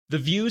The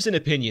views and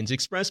opinions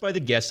expressed by the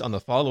guests on the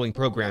following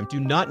program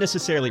do not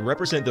necessarily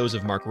represent those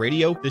of Mark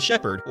Radio, The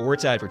Shepherd, or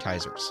its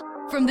advertisers.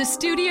 From the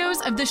studios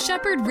of the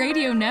Shepherd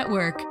Radio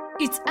Network,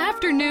 it's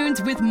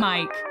Afternoons with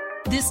Mike.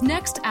 This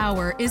next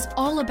hour is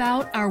all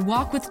about our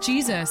walk with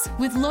Jesus,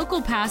 with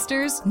local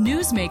pastors,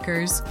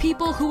 newsmakers,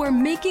 people who are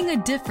making a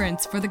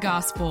difference for the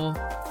gospel.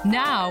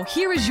 Now,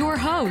 here is your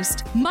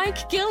host,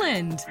 Mike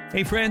Gilland.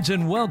 Hey, friends,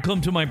 and welcome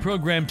to my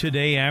program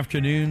today,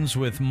 Afternoons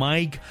with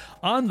Mike.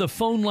 On the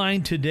phone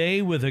line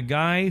today with a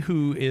guy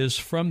who is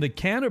from the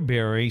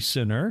Canterbury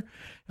Center.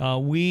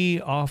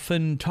 We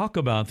often talk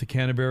about the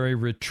Canterbury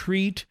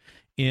Retreat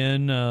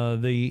in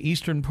the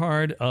eastern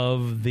part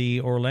of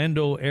the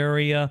Orlando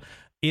area.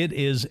 It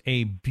is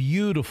a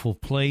beautiful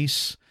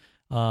place.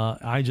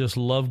 I just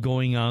love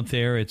going out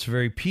there. It's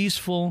very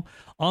peaceful.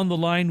 On the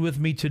line with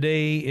me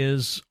today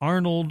is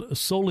Arnold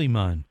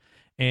Soliman,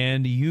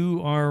 and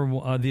you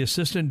are the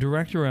assistant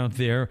director out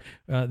there,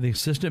 the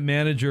assistant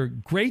manager.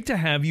 Great to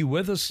have you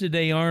with us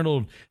today,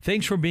 Arnold.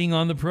 Thanks for being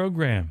on the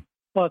program.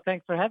 Well,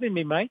 thanks for having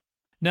me, Mike.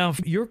 Now,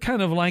 you're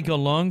kind of like a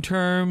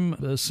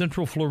long-term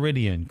Central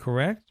Floridian,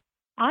 correct?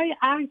 I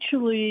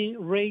actually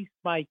raised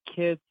my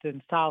kids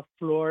in South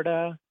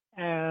Florida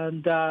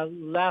and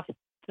left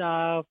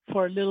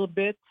for a little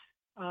bit,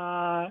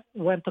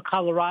 went to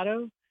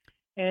Colorado,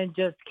 and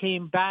just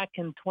came back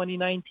in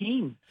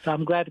 2019. So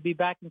I'm glad to be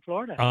back in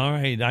Florida. All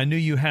right. I knew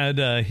you had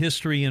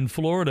history in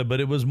Florida, but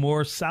it was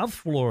more South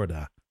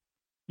Florida.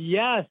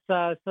 Yes.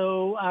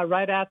 So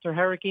right after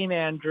Hurricane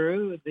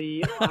Andrew,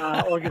 the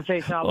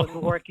organization I was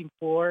working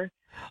for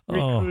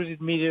recruited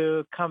me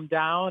to come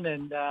down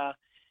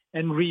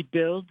and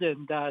rebuild,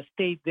 and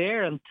stayed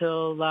there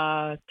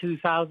until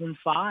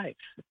 2005.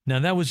 Now,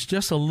 that was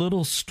just a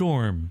little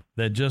storm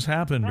that just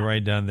happened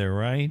right down there,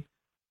 right?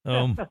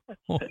 Oh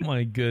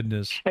my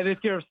goodness. And if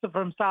you're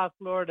from South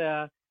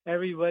Florida,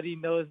 everybody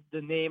knows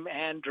the name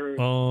Andrew.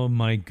 Oh,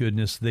 my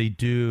goodness, they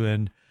do.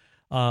 And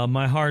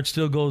my heart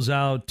still goes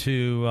out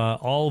to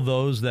all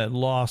those that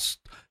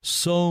lost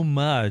so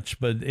much,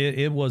 but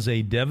it was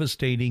a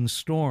devastating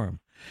storm.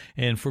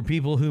 And for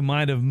people who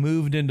might have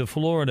moved into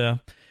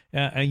Florida,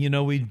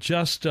 we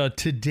just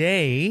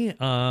today,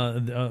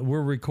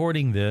 we're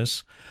recording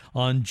this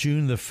on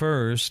June the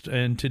 1st,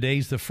 and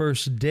today's the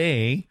first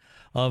day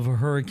of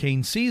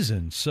hurricane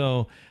season.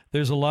 So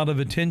there's a lot of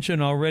attention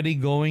already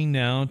going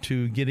now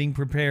to getting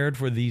prepared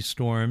for these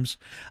storms.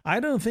 I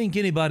don't think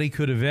anybody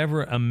could have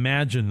ever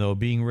imagined, though,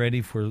 being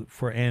ready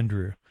for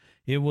Andrew.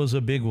 It was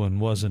a big one,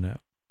 wasn't it?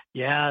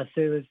 Yes,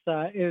 it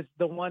was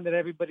the one that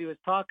everybody was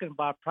talking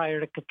about prior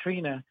to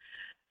Katrina.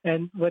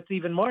 And what's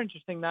even more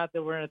interesting, now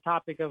that we're in a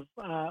topic of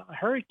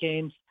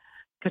hurricanes,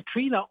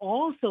 Katrina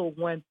also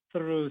went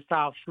through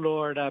South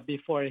Florida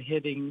before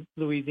hitting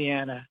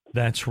Louisiana.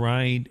 That's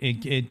right.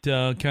 It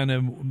kind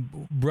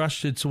of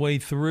brushed its way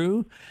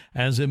through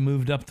as it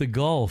moved up the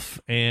Gulf.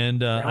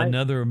 And right.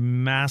 Another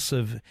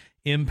massive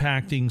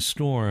impacting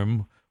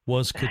storm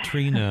was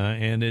Katrina,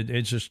 and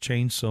it just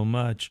changed so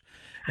much.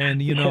 And,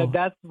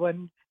 that's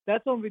when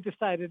we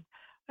decided,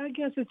 I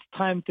guess it's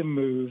time to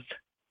move.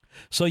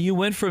 So you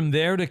went from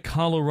there to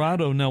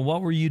Colorado. Now,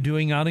 what were you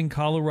doing out in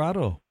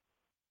Colorado?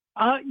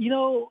 I've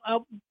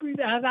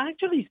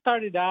actually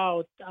started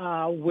out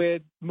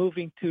with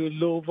moving to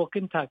Louisville,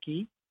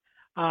 Kentucky.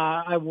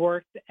 I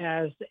worked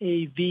as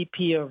a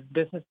VP of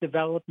business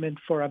development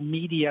for a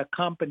media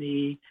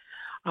company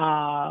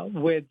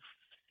with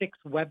 6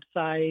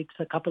 websites,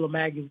 a couple of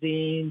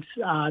magazines,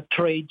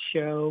 trade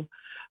show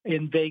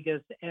in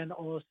Vegas, and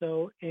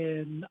also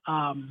in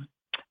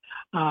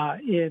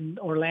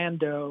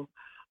Orlando.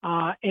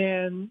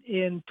 And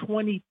in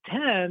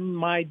 2010,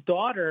 my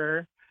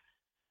daughter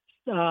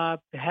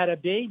had a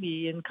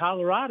baby in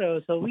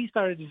Colorado, so we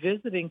started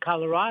visiting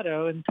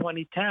Colorado in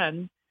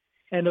 2010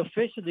 and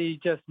officially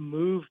just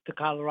moved to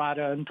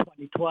Colorado in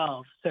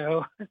 2012.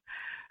 So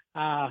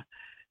I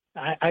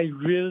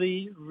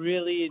really,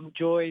 really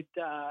enjoyed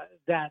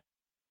that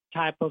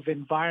type of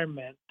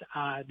environment,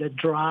 the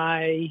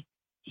dry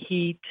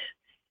heat,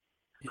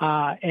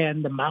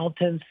 and the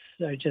mountains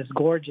are just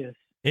gorgeous.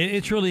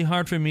 It's really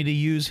hard for me to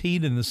use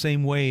heat in the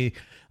same way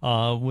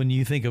when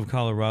you think of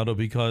Colorado,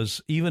 because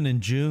even in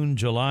June,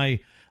 July,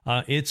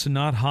 it's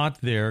not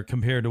hot there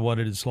compared to what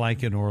it is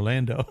like in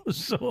Orlando.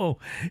 So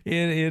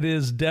it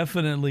is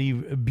definitely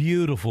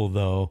beautiful,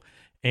 though.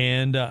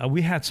 And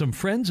we had some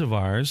friends of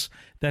ours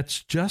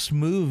that's just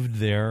moved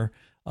there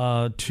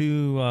to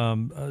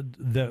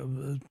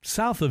the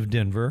south of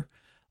Denver.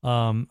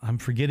 I'm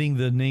forgetting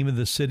the name of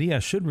the city. I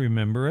should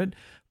remember it.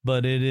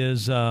 But it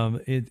is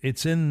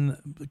it's in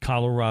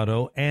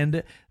Colorado,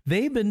 and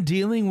they've been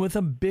dealing with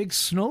a big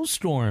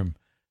snowstorm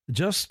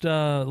just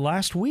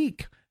last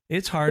week.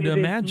 It's hard to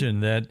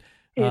imagine that.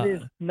 It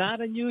is not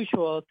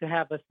unusual to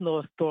have a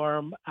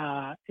snowstorm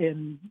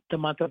in the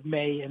month of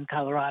May in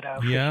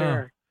Colorado, for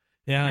sure.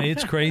 Yeah,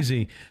 it's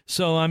crazy.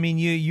 So, I mean,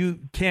 you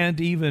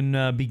can't even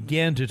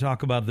begin to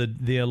talk about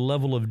the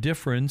level of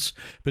difference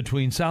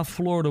between South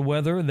Florida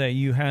weather that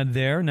you had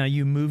there. Now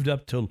you moved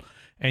up to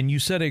And you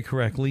said it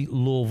correctly,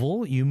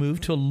 Louisville. You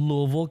moved to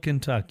Louisville,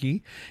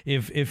 Kentucky.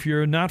 If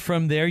you're not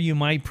from there, you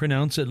might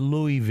pronounce it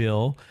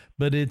Louisville,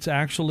 but it's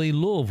actually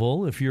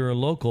Louisville. If you're a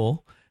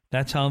local,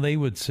 that's how they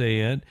would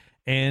say it.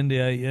 And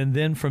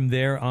then from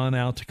there on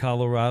out to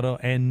Colorado,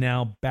 and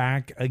now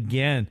back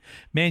again.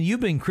 Man,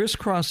 you've been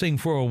crisscrossing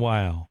for a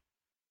while.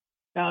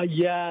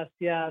 Yes.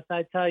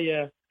 I tell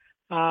you,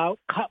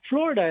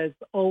 Florida has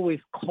always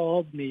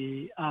called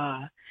me,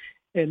 I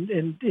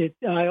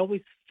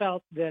always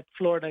felt that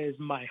Florida is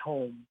my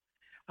home.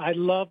 I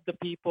love the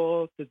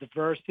people, the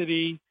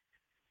diversity,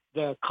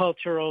 the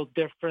cultural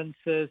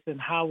differences, and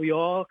how we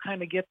all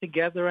kind of get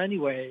together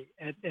anyway,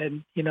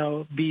 and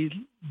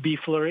be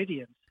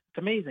Floridians. It's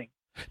amazing.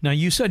 Now,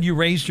 you said you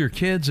raised your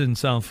kids in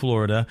South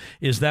Florida.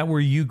 Is that where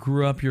you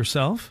grew up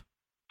yourself?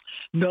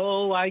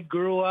 No, I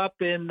grew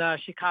up in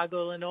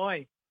Chicago,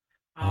 Illinois.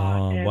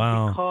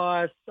 Wow.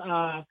 Because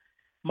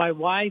my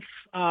wife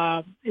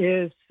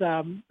is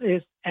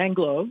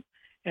Anglo,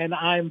 and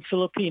I'm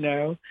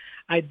Filipino,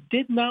 I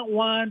did not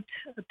want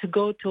to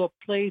go to a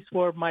place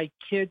where my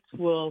kids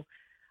will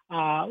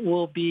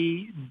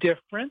be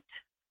different.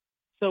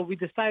 So we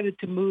decided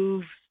to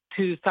move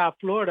to South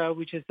Florida,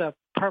 which is a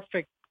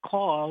perfect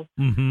call.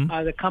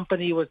 Mm-hmm. The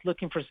company was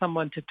looking for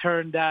someone to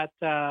turn that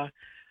to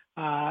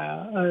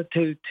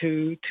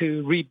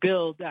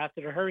rebuild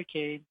after the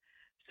hurricane.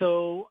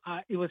 So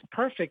it was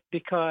perfect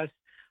because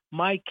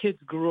my kids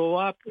grew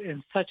up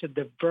in such a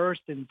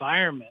diverse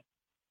environment.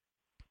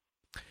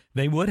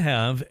 They would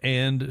have,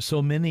 and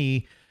so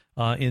many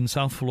in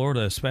South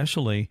Florida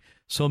especially,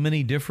 so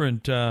many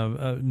different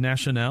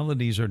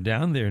nationalities are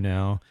down there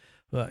now.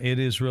 It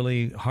is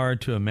really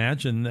hard to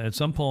imagine. At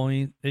some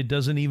point, it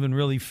doesn't even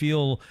really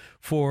feel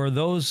for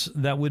those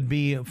that would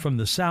be from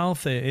the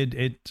South.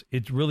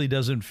 It really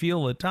doesn't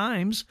feel at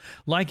times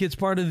like it's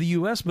part of the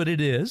U.S., but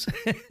it is.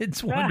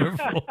 It's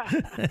wonderful.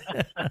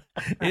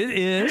 It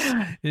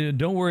is.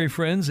 Don't worry,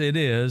 friends. It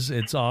is.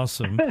 It's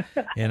awesome.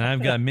 And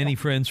I've got many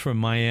friends from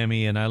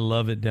Miami, and I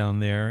love it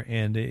down there,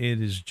 and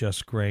it is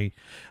just great.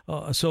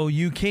 So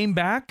you came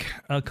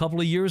back a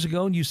couple of years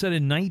ago, and you said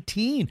in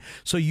 19.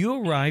 So you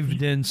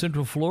arrived in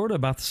Central Florida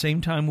about the same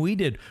time we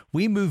did.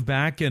 We moved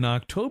back in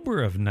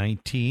October of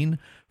 19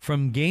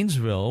 from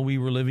Gainesville. We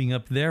were living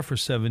up there for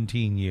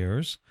 17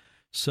 years.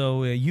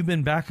 So you've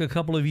been back a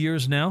couple of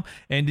years now.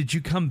 And did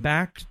you come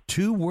back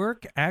to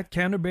work at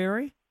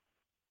Canterbury?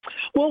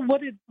 Well,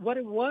 what it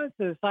was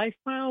is I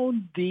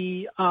found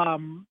the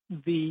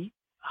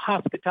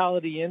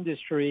hospitality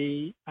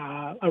industry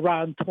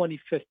around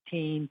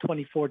 2015,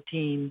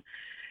 2014,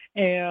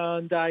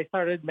 and I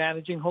started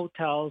managing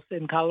hotels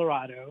in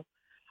Colorado.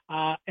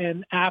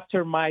 And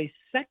after my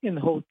second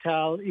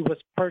hotel, it was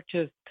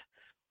purchased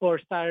or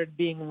started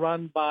being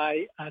run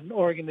by an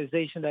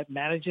organization that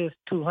manages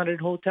 200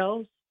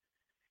 hotels.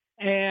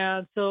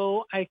 And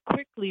so I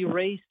quickly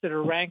raised to the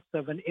ranks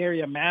of an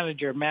area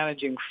manager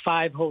managing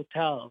 5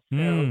 hotels.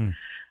 So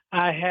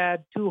I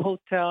had 2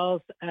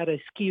 hotels at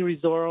a ski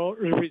resort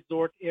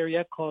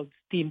area called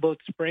Steamboat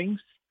Springs,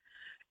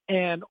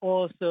 and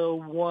also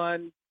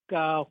one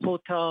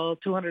hotel,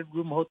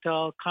 200-room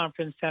hotel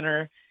conference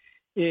center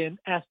in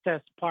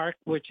Estes Park,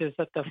 which is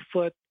at the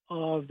foot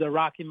of the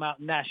Rocky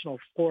Mountain National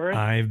Forest.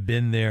 I've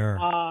been there.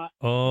 Yes.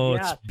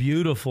 It's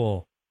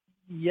beautiful.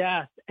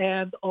 Yes,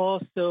 and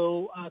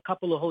also a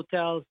couple of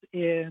hotels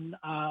in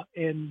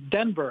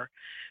Denver.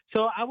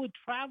 So I would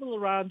travel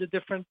around the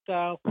different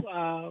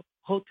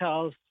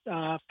hotels,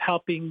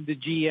 helping the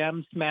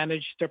GMs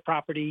manage their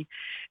property,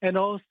 and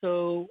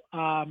also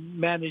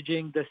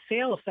managing the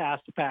sales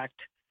aspect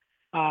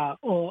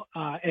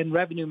and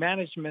revenue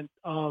management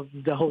of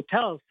the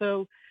hotels.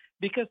 So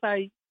because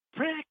I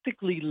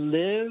practically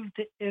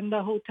lived in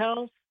the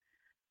hotels,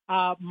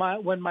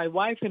 when my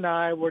wife and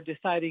I were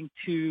deciding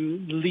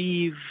to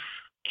leave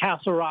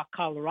Castle Rock,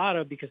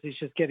 Colorado, because it's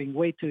just getting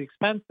way too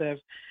expensive,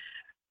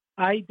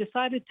 I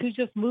decided to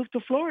just move to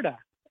Florida.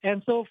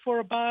 And so for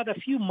about a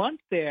few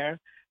months there,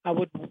 I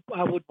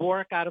would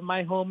work out of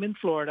my home in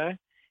Florida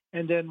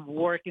and then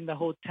work in the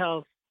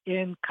hotels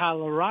in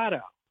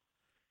Colorado.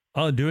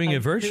 Oh, doing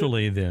it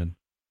virtually then.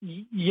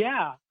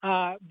 Yeah,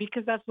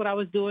 because that's what I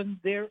was doing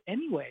there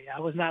anyway. I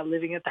was not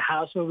living at the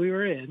house where we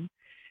were in.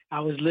 I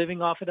was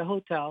living off of the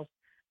hotels.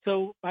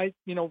 So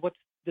what's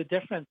the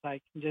difference? I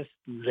can just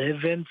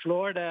live in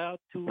Florida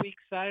 2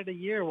 weeks out of the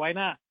year. Why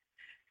not?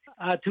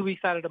 2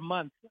 weeks out of the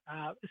month.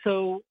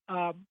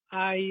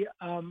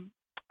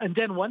 And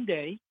then one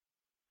day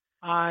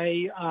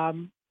I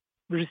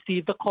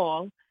received a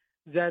call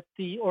that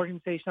the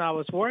organization I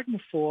was working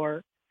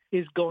for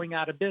is going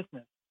out of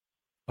business.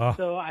 Oh.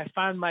 So I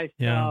found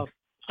myself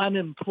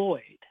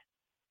unemployed.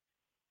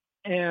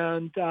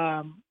 And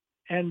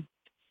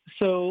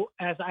so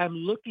as I'm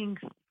looking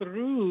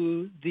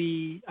through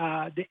the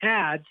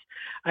ads,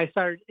 I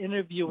started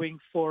interviewing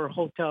for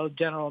hotel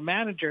general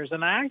managers,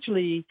 and I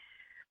actually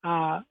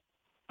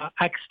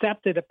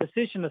accepted a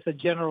position as a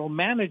general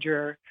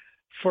manager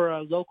for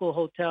a local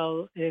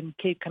hotel in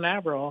Cape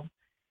Canaveral.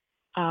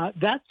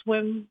 That's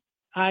when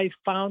I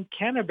found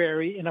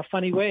Canterbury in a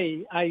funny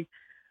way.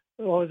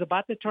 I was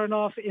about to turn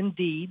off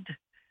Indeed,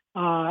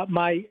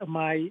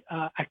 my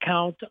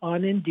account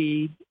on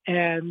Indeed,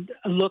 and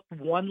looked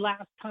one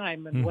last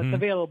time at what's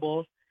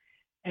available,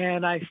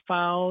 and I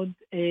found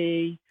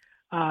a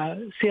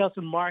sales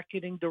and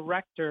marketing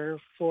director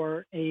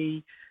for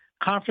a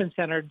conference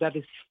center that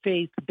is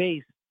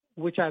faith-based,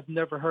 which I've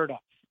never heard of.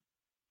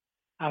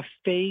 A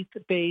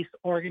faith-based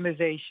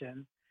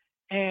organization.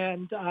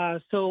 And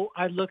so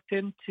I looked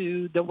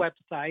into the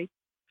website.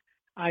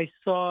 I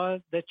saw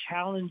the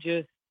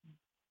challenges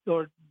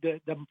or the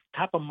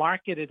type of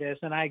market it is,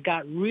 and I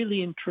got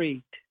really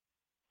intrigued.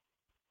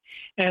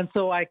 And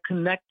so I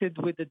connected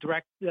with the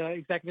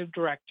executive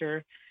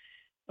director.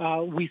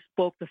 We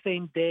spoke the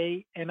same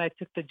day, and I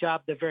took the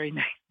job the very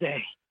next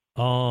day.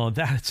 Oh,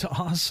 that's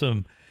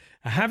awesome.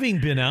 Having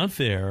been out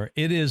there,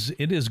 it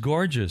is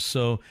gorgeous.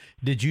 So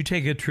did you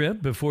take a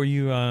trip before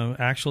you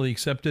actually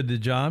accepted the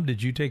job?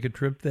 Did you take a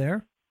trip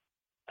there?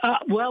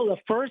 Well, the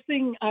first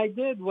thing I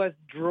did was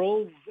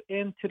drove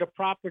into the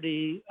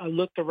property,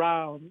 looked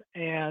around,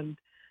 and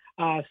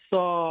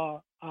saw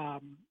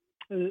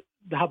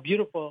how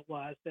beautiful it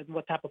was and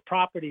what type of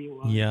property it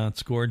was. Yeah,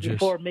 it's gorgeous.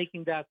 Before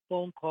making that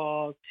phone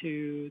call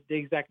to the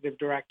executive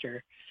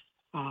director.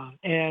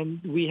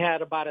 And we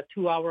had about a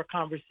 2-hour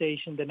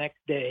conversation the next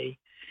day.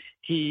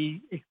 He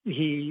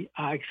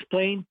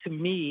explained to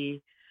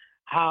me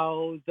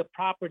how the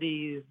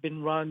property has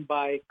been run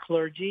by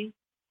clergy,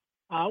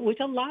 which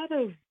a lot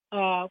of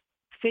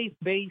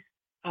faith-based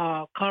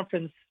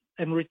conference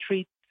and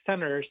retreat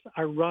centers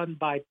are run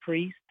by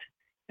priests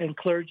and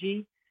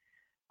clergy.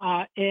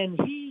 And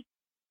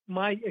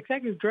my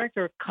executive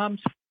director,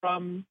 comes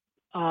from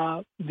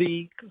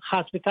the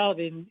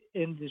hospitality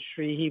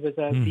industry. He was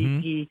a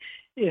VP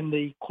in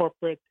the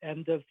corporate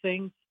end of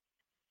things.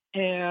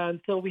 And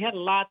so we had a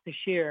lot to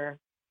share.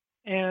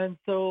 And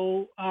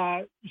so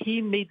he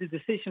made the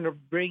decision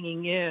of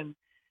bringing in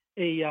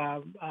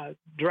a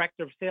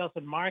director of sales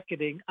and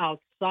marketing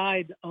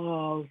outside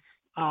of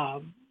a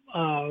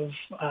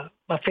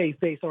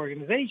faith-based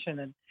organization.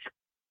 And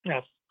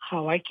that's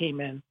how I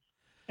came in.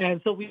 And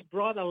so we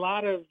brought a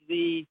lot of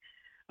the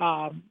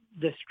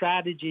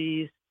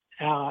strategies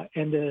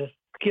and the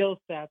skill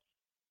sets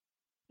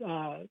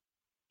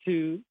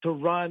to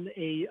run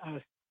a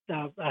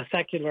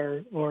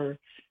secular or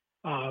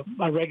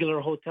a regular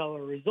hotel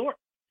or resort.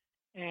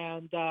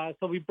 And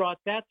so we brought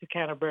that to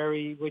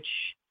Canterbury, which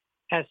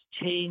has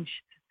changed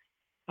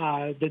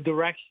the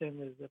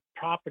direction as the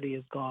property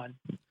has gone.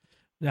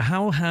 Now,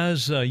 how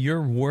has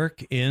your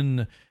work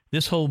in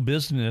this whole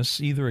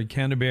business, either at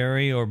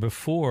Canterbury or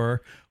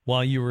before,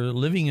 while you were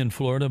living in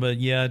Florida, but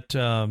yet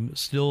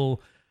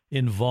still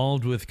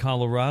involved with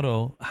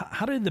Colorado,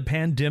 how did the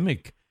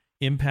pandemic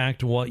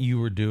impact what you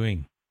were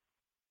doing?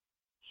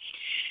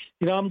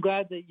 You know, I'm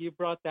glad that you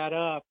brought that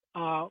up.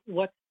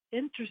 What's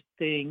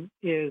interesting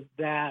is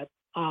that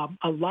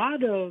a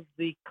lot of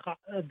the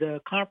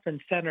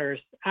conference centers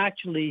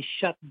actually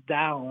shut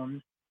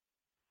down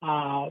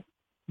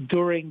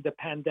during the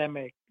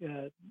pandemic,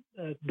 in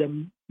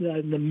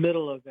the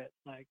middle of it,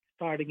 like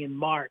starting in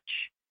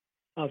March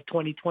of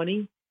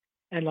 2020.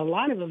 And a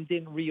lot of them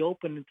didn't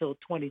reopen until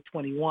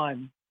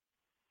 2021.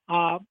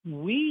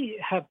 We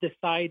have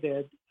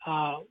decided,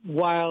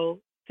 while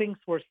things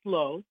were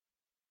slow,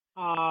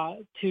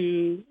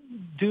 to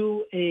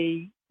do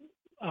a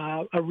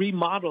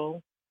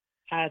remodel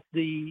at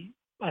the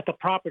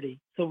property.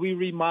 So we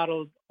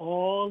remodeled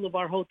all of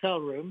our hotel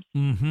rooms.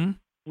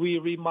 We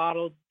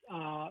remodeled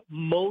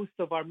most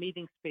of our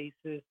meeting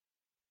spaces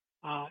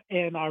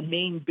and our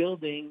main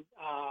building,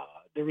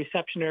 the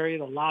reception area,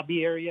 the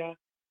lobby area,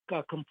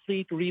 a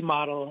complete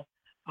remodel.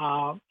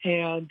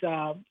 And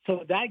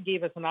so that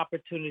gave us an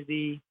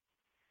opportunity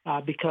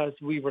because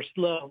we were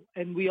slow.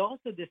 And we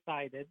also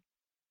decided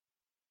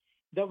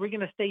that we're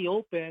going to stay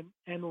open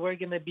and we're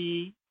going to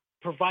be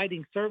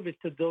providing service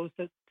to those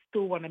that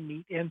still want to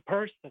meet in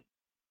person.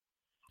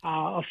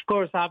 Of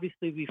course,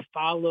 obviously, we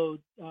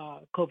followed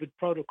COVID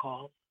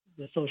protocols,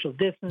 the social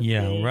distancing.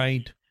 Yeah,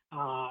 right.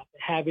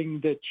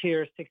 Having the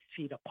chairs 6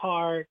 feet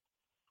apart,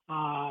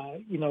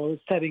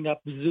 setting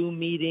up Zoom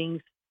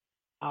meetings,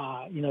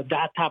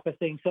 that type of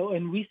thing. So,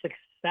 and we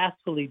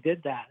successfully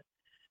did that.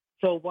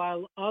 So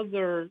while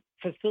other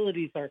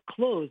facilities are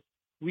closed,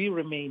 we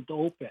remained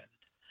open.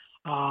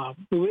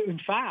 In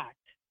fact,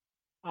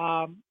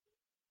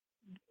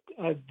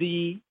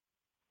 the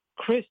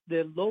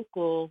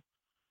local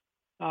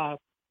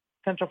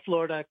Central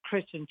Florida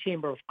Christian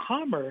Chamber of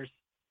Commerce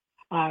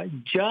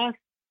just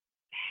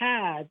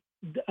had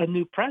a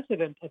new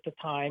president at the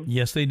time.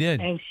 Yes, they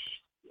did.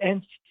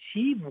 And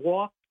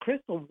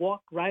Crystal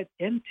walked right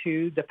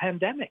into the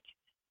pandemic.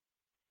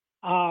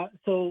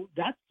 So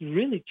that's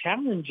really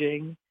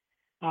challenging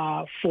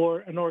for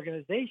an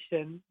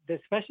organization,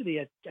 especially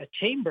a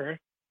chamber,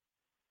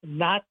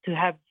 not to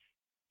have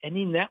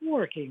any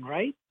networking,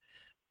 right?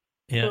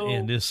 Yeah, so,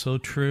 it is so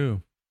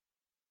true.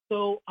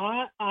 So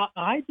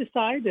I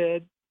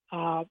decided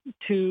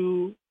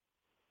to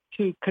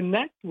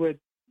connect with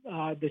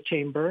the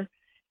chamber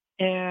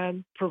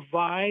and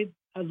provide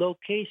a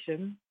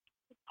location,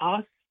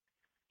 us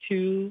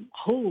to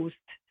host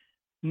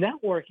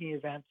networking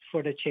events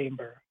for the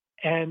chamber,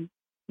 and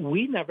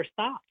we never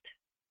stopped.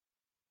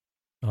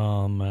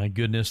 Oh, my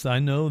goodness. I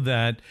know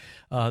that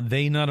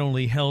they not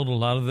only held a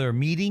lot of their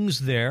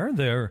meetings there,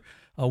 their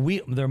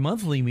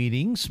monthly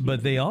meetings,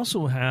 but they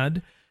also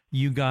had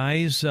you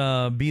guys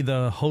be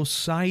the host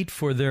site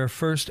for their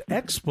first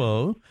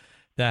expo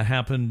that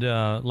happened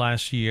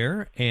last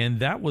year, and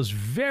that was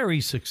very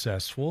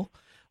successful.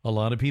 A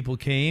lot of people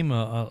came,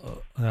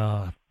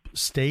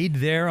 stayed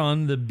there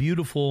on the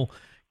beautiful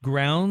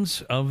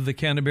grounds of the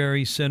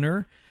Canterbury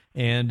Center,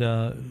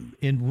 and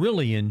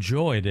really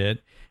enjoyed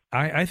it.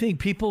 I think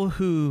people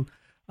who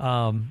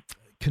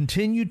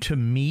continue to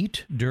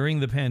meet during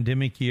the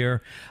pandemic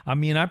year, I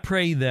mean, I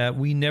pray that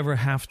we never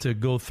have to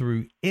go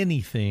through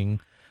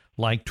anything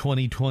like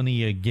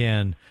 2020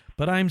 again.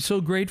 But I'm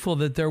so grateful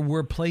that there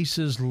were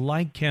places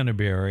like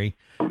Canterbury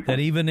that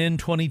even in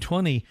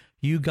 2020,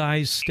 you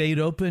guys stayed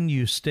open,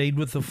 you stayed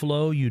with the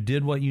flow, you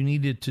did what you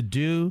needed to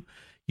do,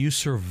 you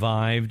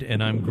survived,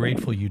 and I'm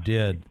grateful you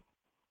did.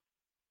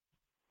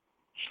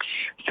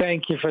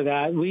 Thank you for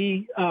that.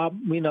 We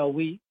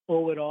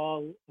owe it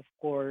all, of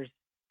course,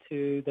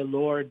 to the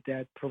Lord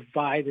that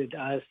provided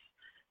us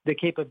the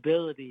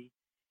capability.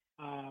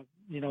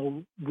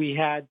 We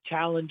had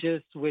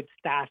challenges with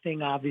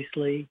staffing,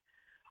 obviously.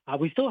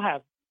 We still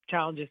have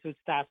challenges with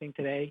staffing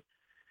today.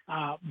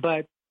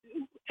 But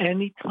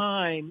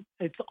anytime,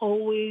 it's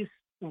always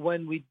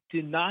when we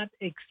do not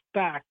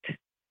expect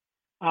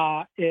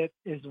it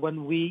is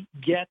when we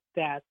get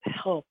that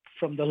help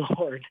from the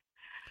Lord.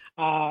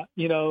 I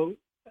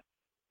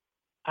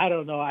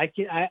don't know. I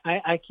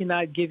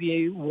cannot give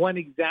you one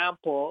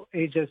example.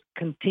 It just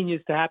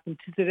continues to happen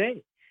to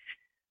today.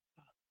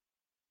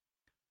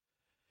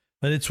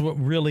 But it's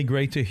really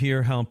great to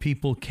hear how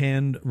people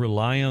can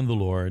rely on the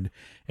Lord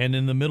and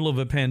in the middle of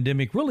a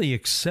pandemic really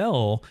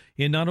excel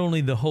in not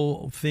only the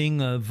whole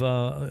thing of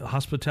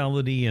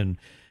hospitality and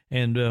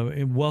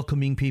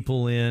welcoming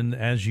people in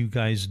as you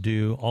guys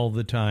do all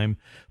the time,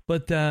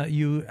 but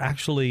you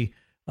actually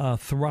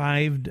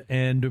thrived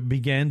and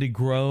began to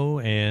grow.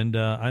 And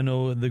I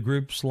know the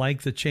groups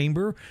like the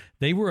Chamber,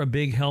 they were a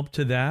big help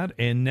to that.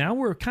 And now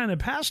we're kind of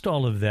past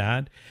all of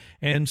that.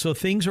 And so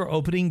things are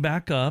opening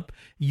back up.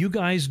 You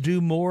guys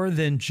do more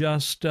than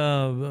just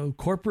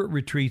corporate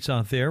retreats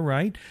out there,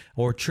 right?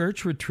 Or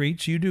church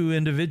retreats. You do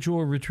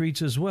individual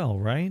retreats as well,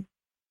 right?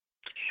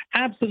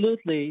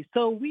 Absolutely.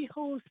 So we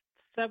host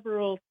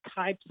several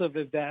types of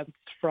events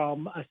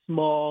from a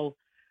small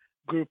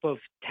group of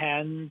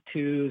 10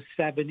 to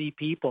 70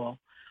 people.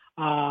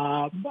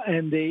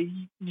 And they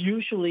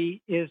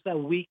usually is a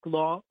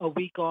weekend-long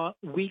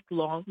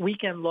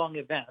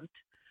event,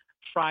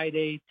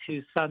 Friday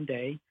to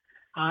Sunday.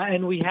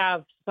 And we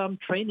have some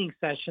training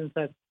sessions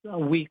that's a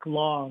week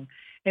long.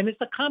 And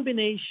it's a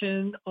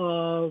combination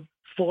of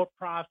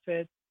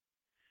for-profit,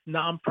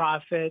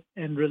 nonprofit,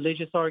 and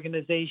religious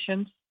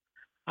organizations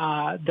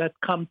that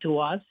come to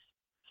us.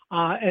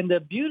 And the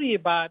beauty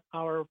about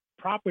our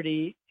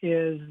property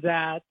is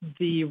that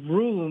the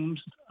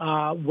rooms,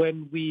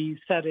 when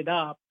we set it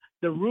up,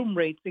 the room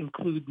rates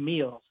include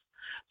meals.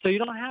 So you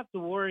don't have to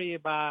worry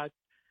about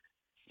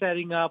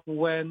setting up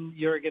when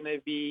you're going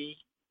to be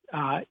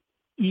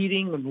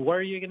eating and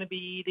where you're going to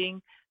be eating.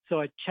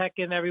 So at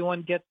check-in,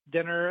 everyone gets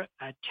dinner.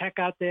 At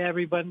checkout,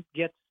 everyone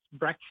gets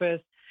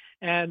breakfast.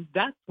 And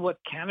that's what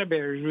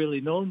Canterbury is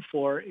really known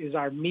for, is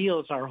our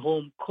meals are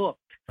home cooked.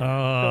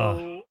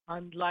 So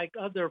unlike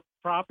other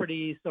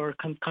properties or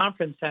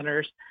conference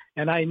centers,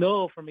 and I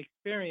know from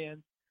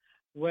experience,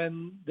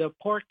 when the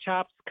pork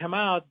chops come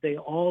out, they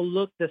all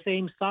look the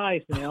same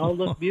size and they all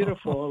look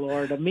beautiful,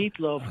 or the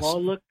meatloaf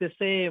all look the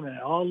same and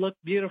it all look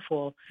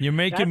beautiful. You're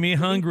making me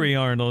hungry,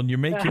 Arnold. You're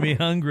making me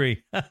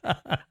hungry.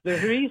 The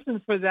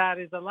reason for that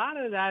is a lot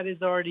of that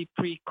is already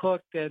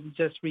pre-cooked and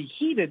just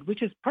reheated,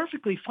 which is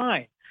perfectly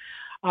fine.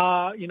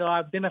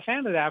 I've been a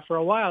fan of that for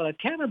a while. At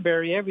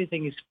Canterbury,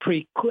 everything is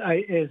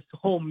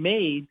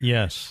homemade.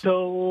 Yes.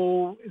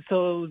 So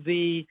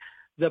the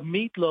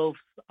meatloaves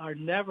are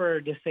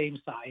never the same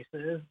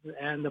sizes,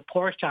 and the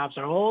pork chops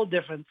are all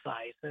different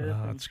sizes.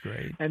 Oh, that's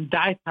great. And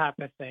that type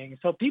of thing.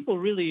 So people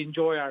really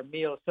enjoy our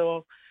meals.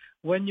 So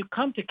when you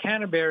come to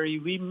Canterbury,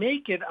 we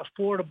make it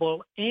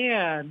affordable,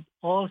 and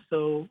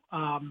also,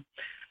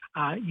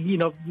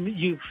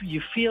 you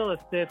feel as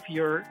if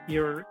you're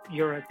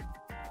at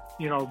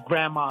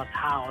grandma's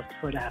house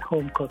for that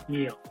home-cooked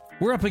meal.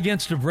 We're up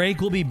against a break.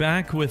 We'll be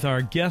back with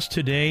our guest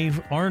today,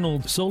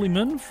 Arnold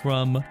Soliman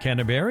from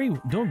Canterbury.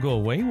 Don't go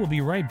away. We'll be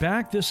right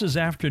back. This is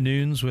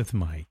Afternoons with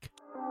Mike.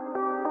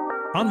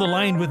 On the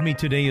line with me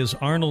today is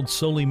Arnold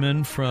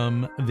Soliman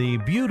from the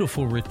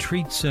beautiful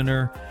Retreat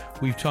Center.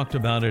 We've talked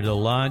about it a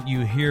lot.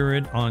 You hear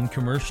it on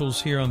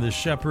commercials here on The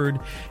Shepherd.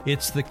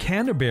 It's the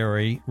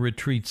Canterbury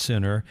Retreat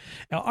Center.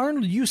 Now,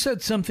 Arnold, you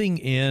said something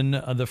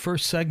in the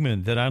first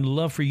segment that I'd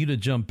love for you to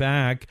jump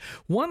back.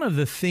 One of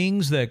the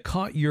things that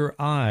caught your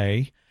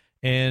eye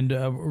and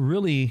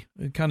really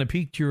kind of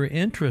piqued your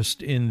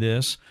interest in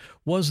this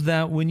was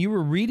that when you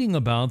were reading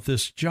about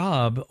this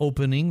job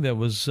opening that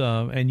was,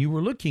 and you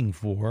were looking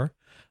for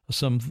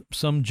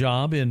some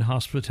job in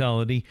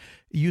hospitality,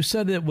 you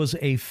said it was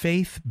a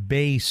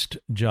faith-based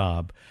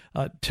job.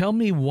 Tell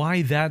me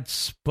why that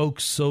spoke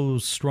so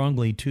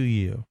strongly to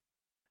you.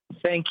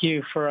 Thank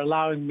you for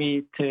allowing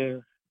me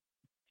to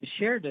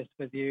share this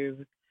with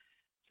you.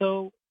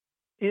 So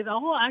it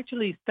all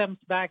actually stems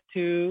back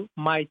to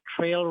my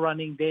trail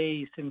running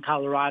days in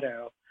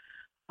Colorado.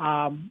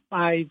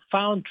 I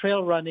found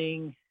trail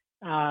running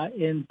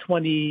in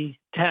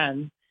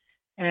 2010,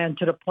 and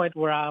to the point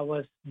where I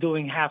was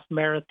doing half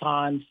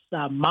marathons,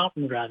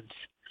 mountain runs.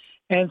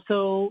 And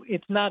so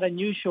it's not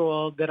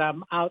unusual that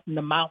I'm out in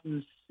the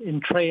mountains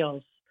in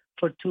trails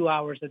for 2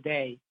 hours a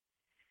day.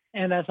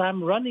 And as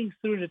I'm running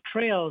through the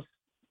trails,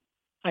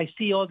 I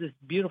see all this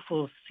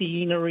beautiful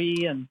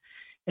scenery and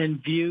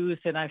views,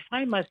 and I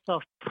find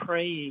myself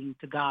praying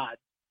to God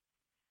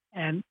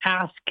and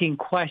asking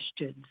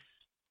questions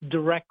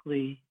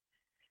directly.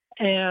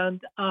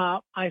 And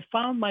I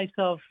found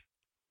myself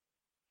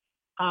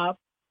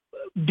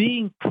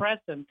being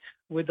present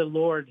with the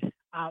Lord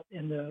out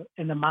in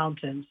the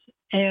mountains.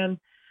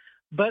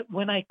 But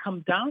when I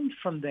come down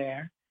from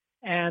there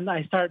and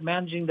I start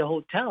managing the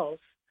hotels,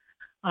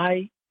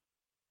 I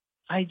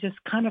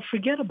just kind of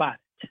forget about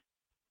it.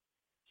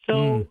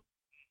 So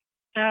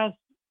as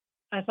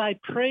I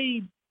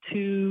prayed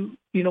to,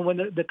 when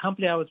the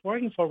company I was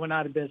working for went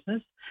out of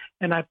business,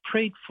 and I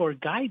prayed for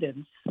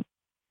guidance,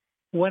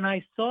 when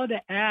I saw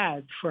the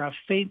ad for a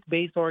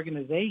faith-based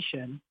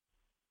organization,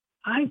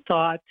 I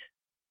thought,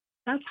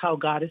 that's how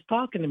God is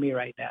talking to me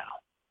right now.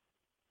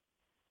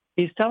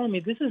 He's telling me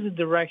this is a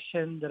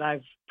direction that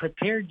I've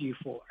prepared you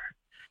for.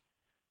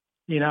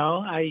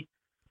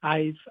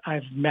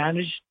 I've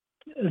managed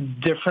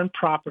different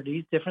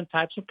properties, different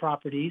types of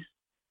properties,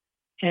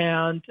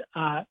 and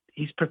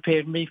he's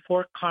prepared me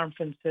for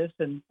conferences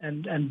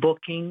and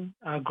booking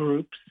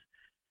groups,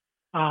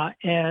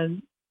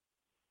 and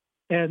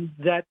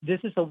that this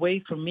is a way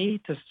for me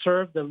to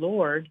serve the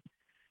Lord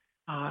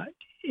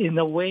in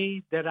a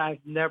way that I've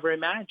never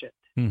imagined.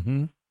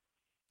 Mm-hmm.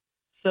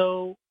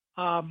 So,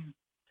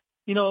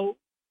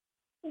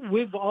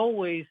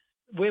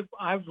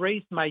 I've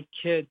raised my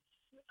kids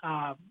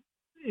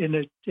in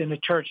a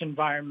church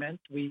environment.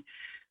 We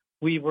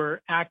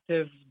were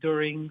active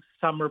during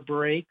summer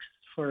breaks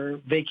for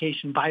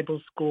vacation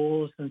Bible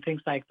schools and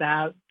things like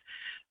that.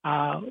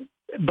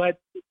 But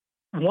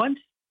once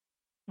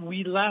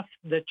we left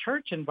the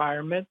church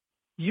environment,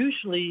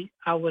 usually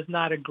I was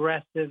not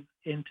aggressive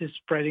into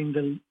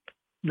spreading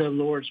the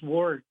Lord's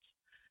words.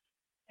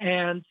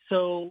 And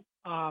so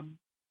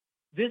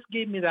this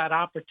gave me that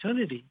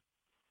opportunity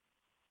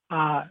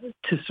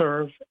to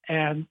serve,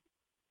 and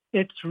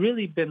it's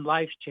really been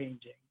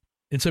life-changing.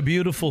 It's a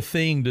beautiful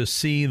thing to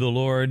see the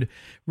Lord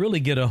really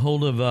get a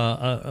hold of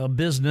a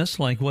business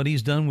like what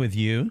he's done with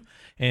you,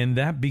 and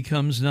that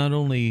becomes not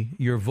only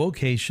your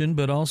vocation,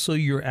 but also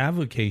your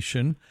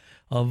avocation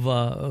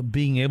of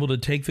being able to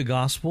take the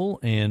gospel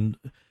and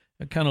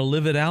kind of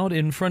live it out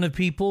in front of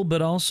people,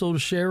 but also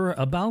share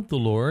about the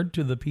Lord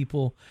to the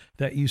people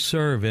that you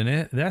serve.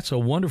 And that's a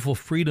wonderful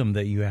freedom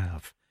that you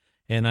have.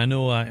 And I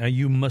know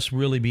you must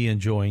really be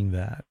enjoying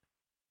that.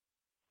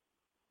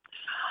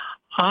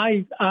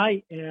 I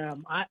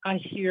am. I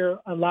hear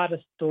a lot of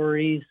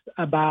stories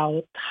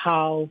about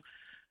how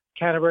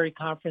Canterbury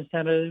Conference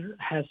Center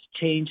has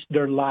changed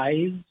their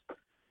lives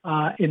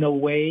in a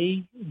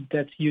way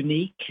that's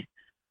unique.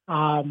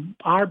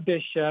 Our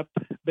Bishop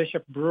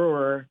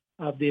Brewer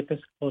of the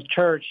Episcopal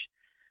Church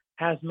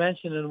has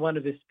mentioned in one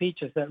of his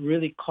speeches that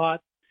really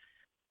caught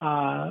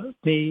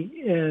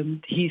me,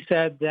 and he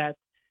said that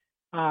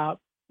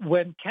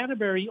when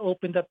Canterbury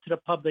opened up to the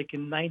public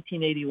in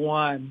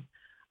 1981,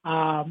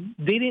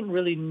 they didn't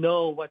really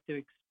know what to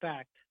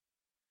expect.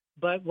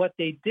 But what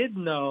they did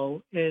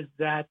know is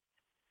that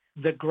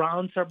the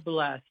grounds are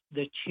blessed,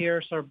 the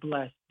chairs are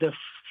blessed, the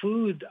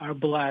food are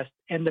blessed,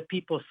 and the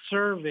people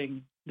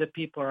serving the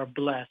people are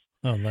blessed.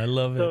 Oh, I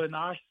love it. So in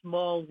our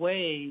small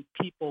way,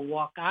 people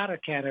walk out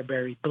of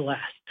Canterbury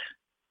blessed.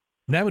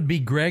 That would be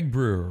Greg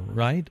Brewer,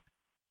 right?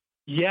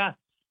 Yes.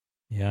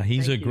 Yeah,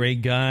 he's a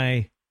great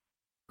guy,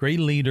 great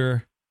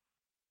leader.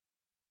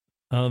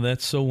 Oh,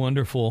 that's so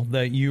wonderful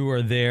that you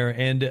are there.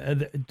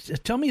 And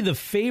tell me the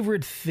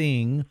favorite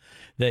thing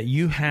that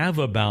you have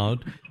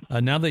about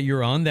now that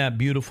you're on that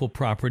beautiful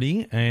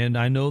property. And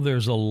I know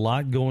there's a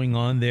lot going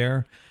on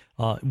there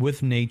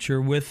with nature,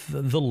 with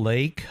the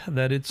lake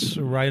that it's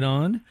right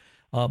on.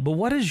 But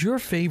what is your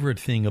favorite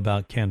thing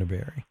about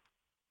Canterbury?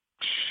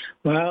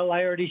 Well,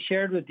 I already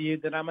shared with you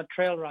that I'm a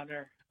trail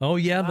runner. Oh,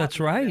 yeah,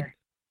 that's right.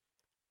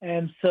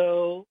 And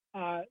so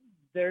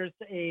there's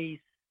a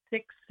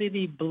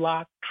 6-city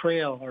block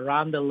trail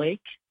around the lake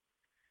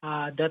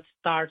that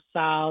starts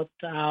out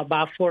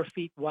about 4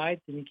 feet wide,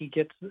 and you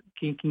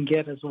can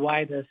get as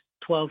wide as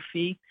 12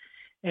 feet.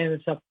 And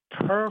it's a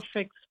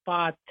perfect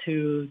spot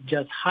to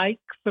just hike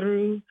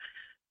through,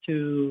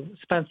 to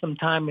spend some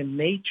time in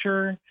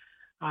nature.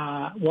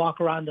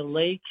 walk around the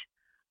lake.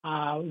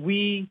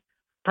 We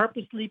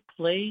purposely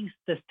place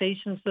the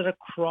stations that are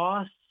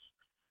across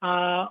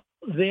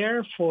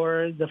there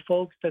for the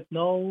folks that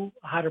know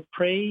how to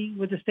pray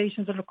with the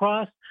stations that are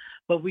across.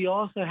 But we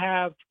also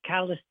have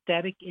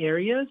calisthenic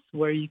areas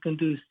where you can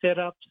do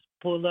sit-ups,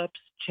 pull-ups,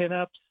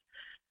 chin-ups,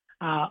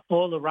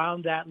 all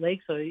around that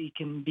lake, so it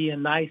can be a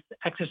nice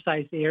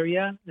exercise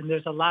area. And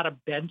there's a lot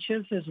of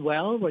benches as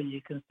well where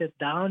you can sit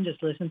down,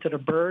 just listen to the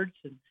birds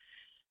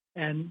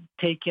and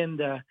take in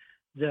the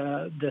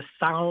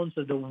sounds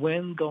of the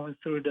wind going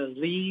through the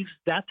leaves,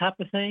 that type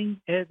of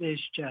thing. It is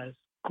just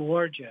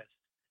gorgeous.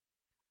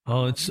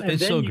 Oh, it's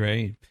so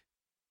great.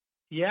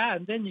 Yeah,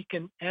 and then you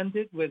can end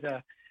it with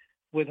a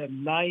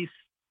nice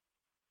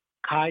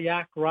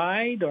kayak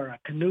ride or a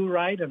canoe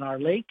ride on our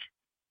lake,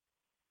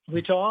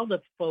 which all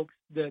the folks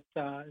that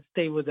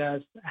stay with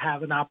us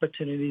have an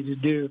opportunity to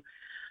do.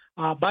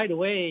 By the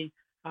way,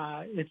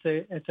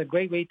 it's a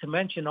great way to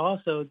mention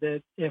also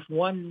that if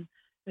one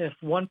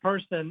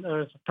person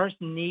or if a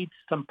person needs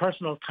some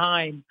personal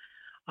time,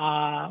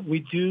 we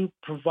do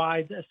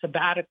provide a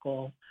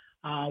sabbatical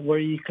where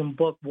you can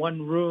book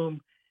one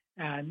room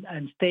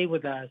and stay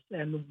with us.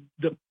 And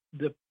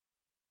the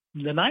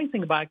nice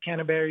thing about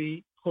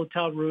Canterbury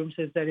hotel rooms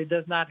is that it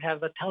does not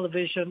have a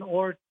television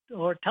or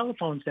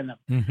telephones in them.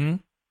 Mm-hmm.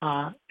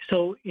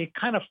 So it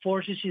kind of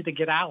forces you to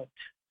get out.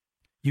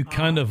 You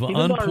kind of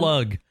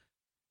unplug.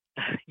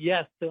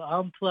 Yes, to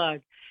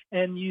unplug.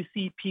 And you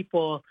see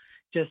people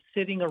just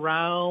sitting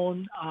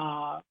around,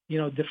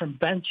 different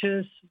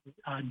benches,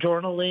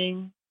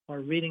 journaling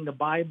or reading the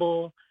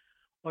Bible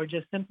or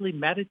just simply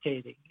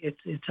meditating.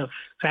 It's a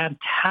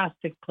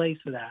fantastic place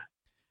for that.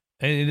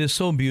 And it is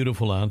so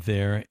beautiful out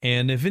there.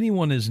 And if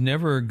anyone has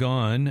never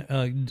gone,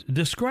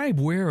 describe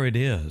where it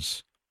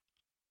is.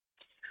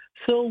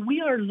 So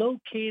we are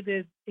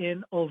located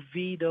in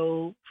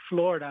Oviedo,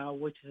 Florida,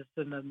 which is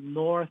in the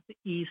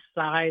northeast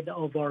side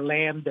of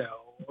Orlando.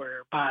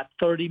 We're about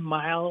 30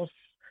 miles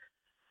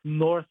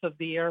north of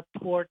the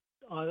airport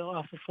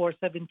off of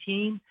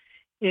 417.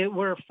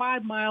 We're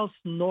 5 miles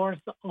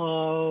north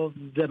of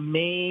the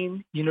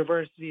main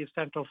University of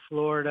Central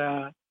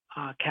Florida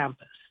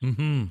campus.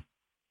 Mm-hmm.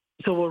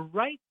 So we're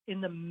right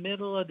in the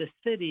middle of the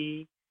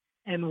city,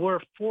 and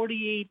we're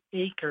 48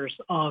 acres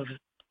of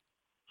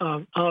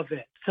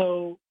it.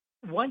 So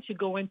once you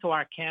go into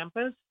our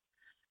campus,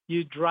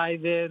 you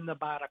drive in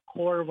about a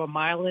quarter of a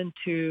mile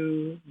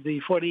into the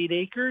 48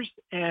 acres,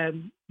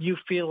 and you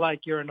feel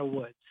like you're in the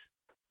woods.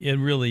 It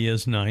really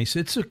is nice.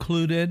 It's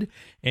secluded,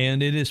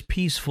 and it is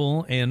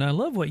peaceful. And I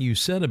love what you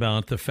said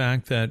about the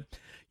fact that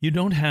you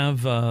don't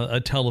have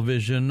a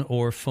television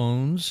or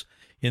phones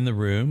in the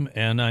room.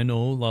 And I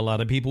know a lot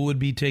of people would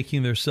be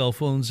taking their cell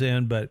phones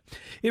in, but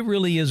it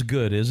really is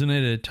good, isn't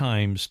it, at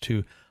times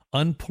to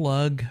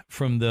unplug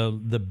from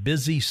the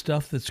busy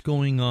stuff that's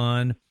going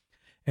on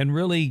and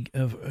really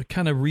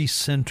kind of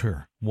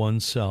recenter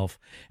oneself.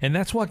 And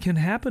that's what can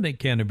happen at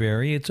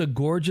Canterbury. It's a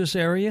gorgeous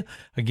area.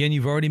 Again,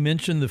 you've already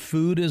mentioned the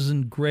food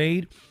isn't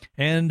great,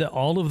 and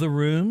all of the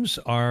rooms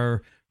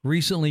are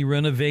recently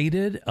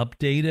renovated,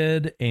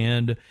 updated,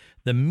 and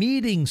the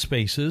meeting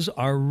spaces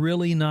are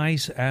really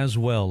nice as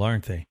well,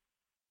 aren't they?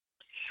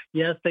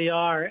 Yes, they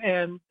are.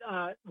 And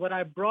what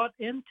I brought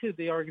into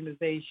the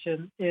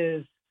organization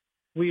is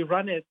we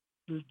run it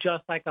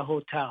just like a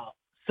hotel.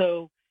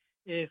 So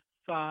if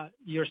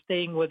you're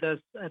staying with us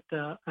at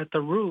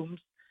the rooms,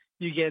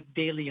 you get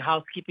daily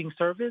housekeeping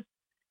service.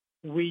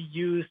 We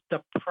use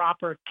the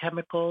proper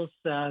chemicals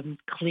and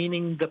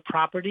cleaning the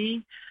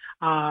property.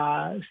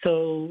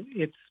 So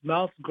it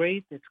smells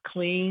great. It's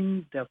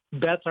clean. The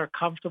beds are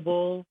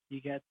comfortable.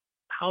 You get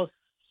house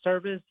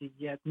service. You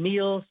get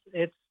meals.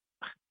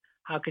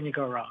 How can you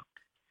go wrong?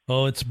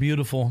 Oh, it's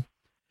beautiful.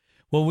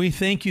 Well, we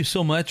thank you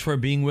so much for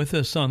being with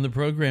us on the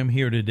program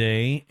here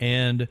today.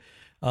 And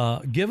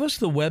give us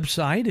the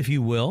website, if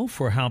you will,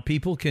 for how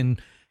people can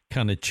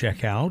kind of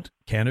check out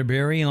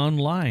Canterbury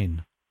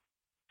online.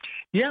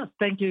 Yes,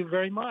 thank you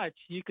very much.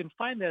 You can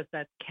find us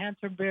at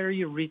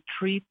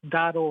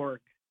CanterburyRetreat.org.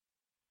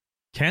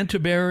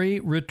 Canterbury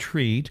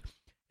Retreat,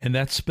 and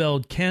that's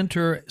spelled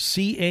Canter,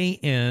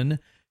 CanterburyRetreat,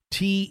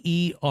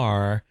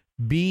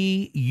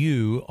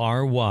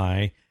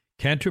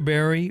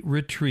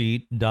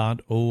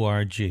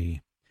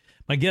 CanterburyRetreat.org.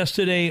 My guest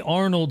today,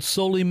 Arnold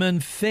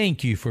Soliman,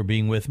 thank you for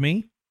being with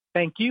me.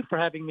 Thank you for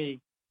having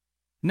me.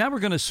 Now we're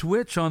going to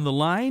switch on the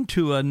line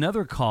to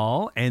another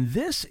call, and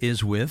this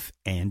is with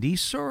Andy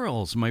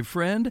Searles, my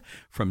friend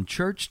from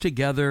Church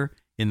Together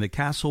in the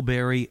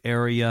Castleberry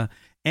area.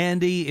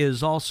 Andy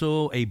is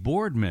also a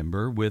board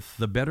member with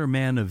the Better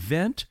Man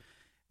event.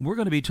 We're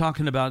going to be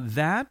talking about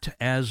that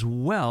as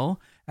well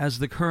as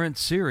the current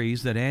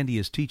series that Andy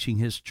is teaching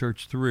his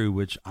church through,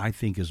 which I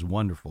think is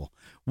wonderful.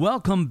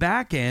 Welcome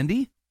back,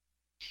 Andy.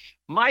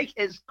 Mike,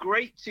 it's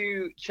great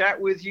to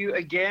chat with you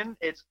again.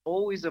 It's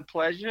always a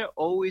pleasure,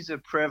 always a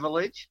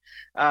privilege.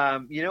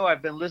 I've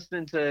been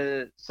listening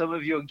to some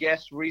of your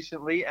guests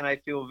recently, and I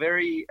feel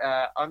very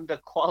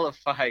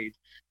underqualified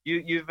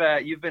you've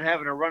been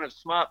having a run of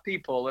smart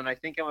people, and I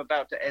think I'm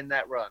about to end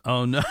that run.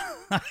 Oh, no,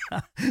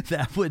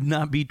 that would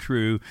not be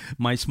true.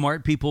 My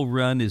smart people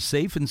run is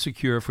safe and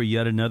secure for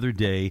yet another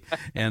day,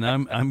 and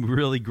I'm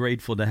really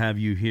grateful to have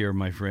you here,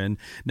 my friend.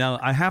 Now,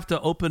 I have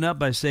to open up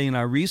by saying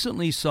I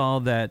recently saw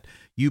that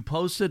you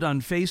posted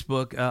on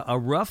Facebook a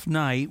rough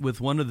night with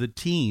one of the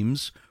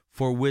teams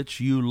for which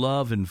you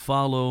love and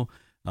follow,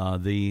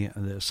 the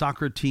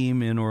soccer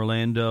team in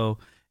Orlando.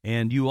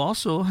 And you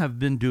also have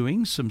been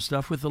doing some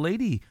stuff with the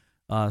lady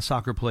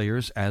soccer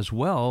players as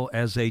well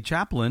as a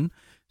chaplain.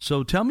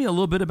 So tell me a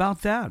little bit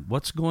about that.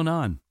 What's going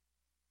on?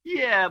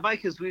 Yeah,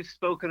 Mike, as we've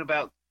spoken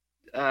about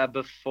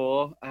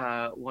before,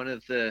 one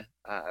of the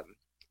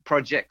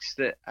projects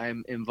that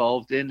I'm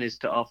involved in is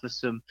to offer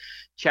some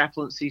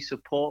chaplaincy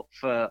support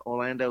for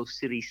Orlando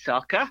City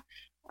Soccer,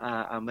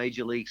 a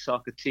Major League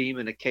Soccer team,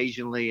 and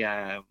occasionally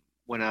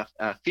when a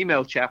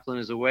female chaplain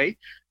is away,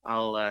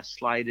 I'll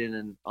slide in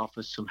and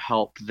offer some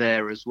help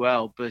there as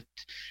well. But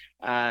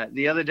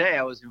the other day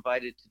I was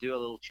invited to do a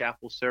little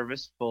chapel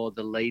service for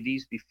the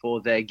ladies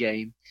before their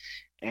game.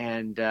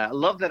 And I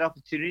love that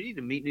opportunity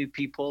to meet new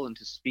people and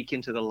to speak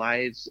into the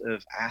lives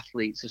of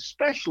athletes,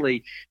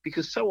 especially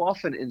because so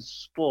often in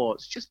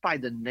sports, just by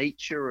the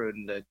nature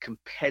and the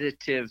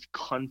competitive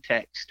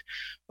context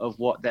of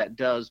what that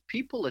does,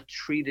 people are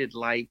treated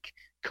like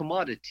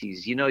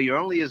commodities. You know, you're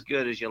only as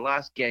good as your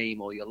last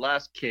game or your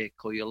last kick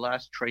or your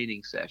last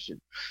training session.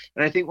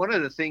 And I think one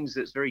of the things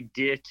that's very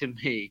dear to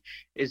me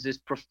is this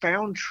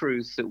profound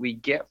truth that we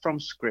get from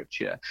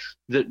Scripture,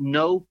 that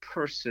no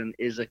person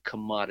is a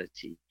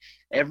commodity.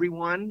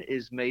 Everyone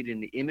is made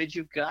in the image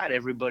of God.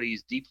 Everybody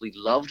is deeply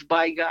loved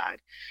by God.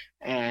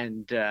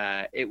 And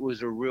it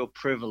was a real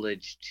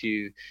privilege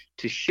to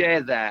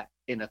share that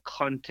in a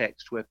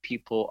context where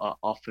people are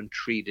often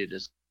treated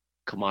as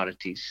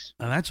commodities.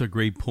 That's a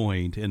great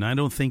point. And I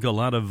don't think a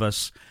lot of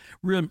us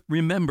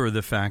remember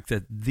the fact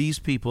that these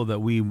people that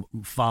we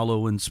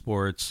follow in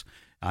sports,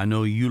 I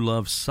know you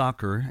love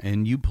soccer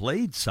and you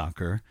played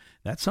soccer.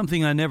 That's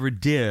something I never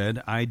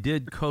did. I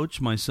did coach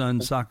my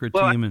son's soccer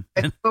team.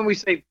 And when we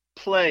say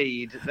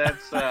played,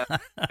 that's a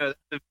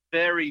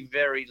very,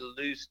 very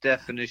loose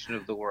definition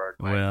of the word.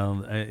 Right?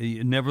 Well,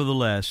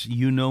 nevertheless,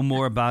 you know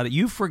more about it.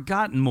 You've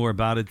forgotten more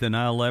about it than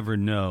I'll ever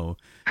know.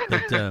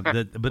 But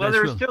well,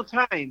 there's still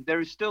time. There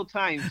is still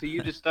time for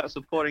you to start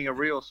supporting a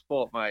real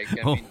sport, Mike.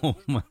 I mean, oh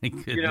my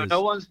goodness! You know,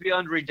 no one's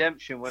beyond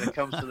redemption when it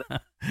comes to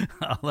that.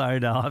 All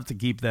right, I'll have to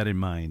keep that in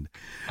mind.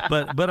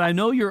 But I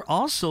know you're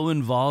also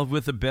involved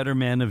with the Better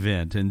Man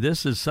event, and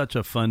this is such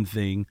a fun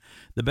thing.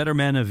 The Better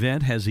Man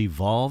event has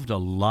evolved a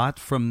lot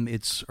from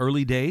its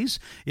early days.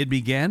 It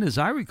began, as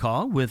I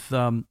recall, with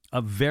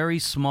a very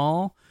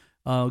small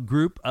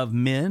group of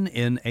men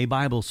in a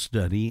Bible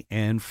study,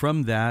 and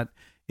from that,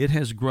 it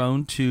has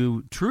grown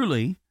to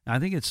truly, I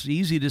think it's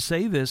easy to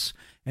say this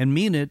and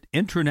mean it,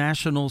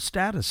 international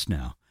status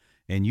now.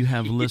 And you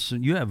have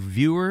you have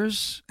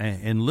viewers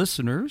and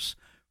listeners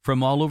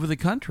from all over the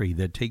country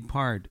that take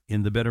part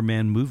in the Better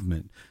Man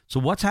movement. So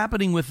what's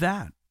happening with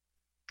that?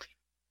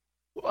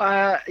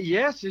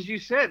 Yes, as you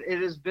said,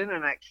 it has been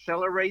an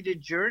accelerated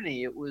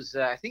journey. It was,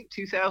 I think,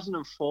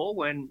 2004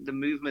 when the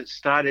movement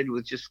started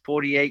with just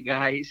 48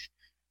 guys.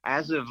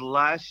 As of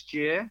last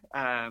year,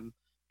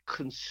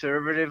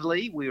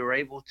 conservatively, we were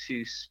able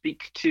to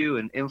speak to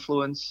and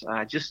influence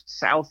just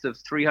south of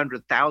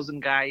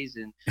 300,000 guys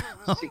in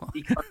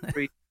 60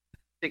 countries,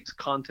 6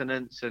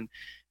 continents, and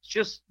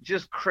it's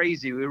just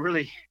crazy. We're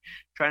really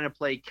trying to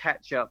play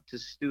catch up to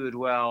steward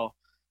well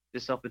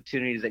this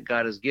opportunity that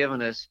God has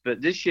given us.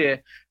 But this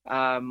year,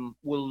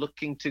 we're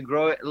looking to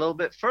grow it a little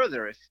bit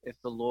further if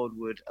the Lord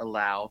would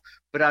allow.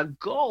 But our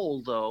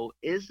goal, though,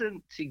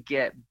 isn't to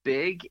get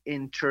big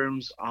in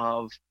terms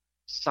of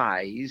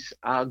size.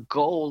 Our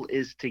goal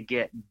is to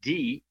get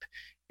deep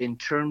in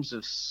terms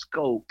of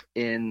scope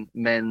in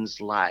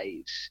men's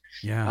lives.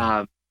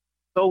 Yeah.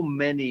 So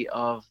many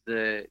of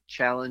the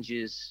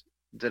challenges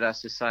that our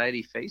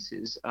society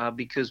faces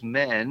because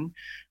men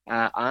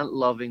aren't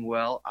loving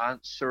well,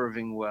 aren't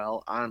serving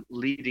well, aren't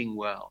leading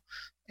well,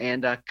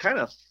 and are kind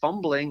of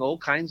fumbling all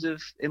kinds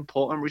of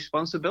important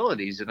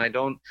responsibilities. And I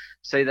don't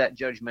say that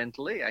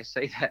judgmentally. I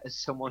say that as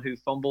someone who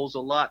fumbles a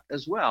lot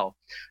as well.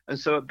 And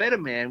so at Better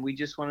Man, we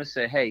just want to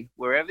say, hey,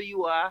 wherever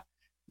you are,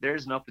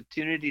 there's an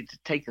opportunity to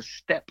take a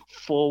step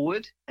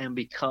forward and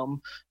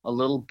become a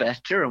little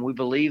better. And we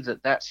believe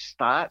that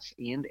starts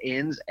and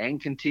ends and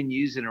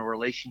continues in a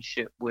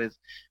relationship with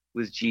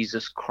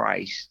Jesus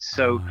Christ.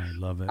 So I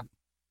love it.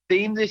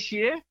 Theme this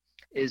year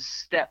is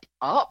Step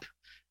Up.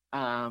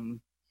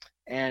 And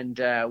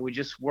we're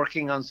just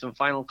working on some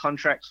final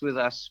contracts with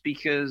our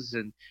speakers,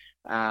 and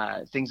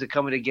things are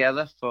coming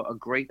together for a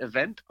great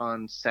event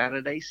on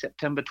Saturday,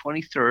 September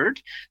 23rd,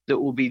 that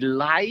will be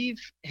live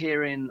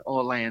here in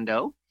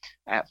Orlando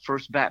at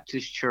First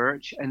Baptist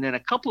Church. And then a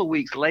couple of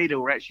weeks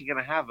later, we're actually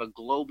going to have a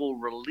global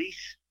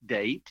release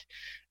date,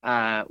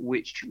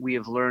 which we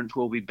have learned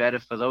will be better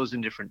for those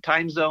in different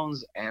time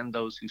zones and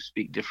those who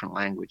speak different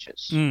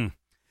languages.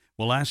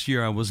 Well, last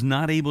year I was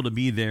not able to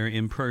be there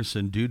in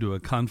person due to a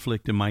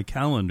conflict in my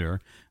calendar.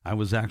 I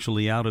was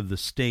actually out of the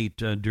state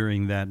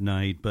during that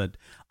night, but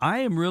I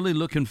am really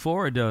looking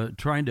forward to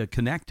trying to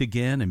connect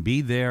again and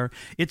be there.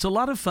 It's a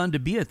lot of fun to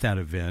be at that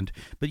event,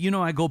 but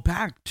I go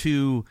back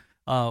to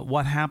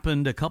what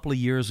happened a couple of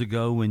years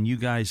ago when you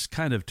guys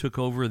kind of took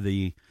over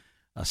the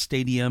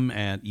stadium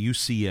at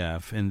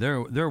UCF, and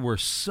there were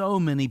so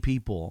many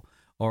people.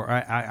 Or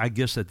I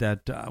guess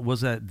that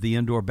was at the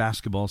Indoor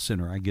Basketball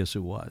Center. I guess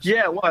it was.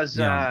 Yeah, it was.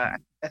 Yeah.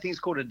 I think it's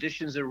called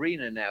Additions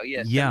Arena now.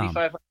 Yes, Yeah.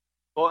 7,500.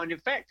 Well, and in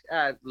fact,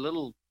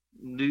 little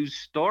news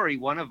story,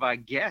 one of our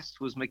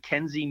guests was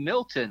Mackenzie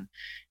Milton.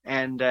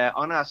 And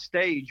on our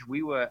stage,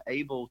 we were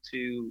able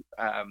to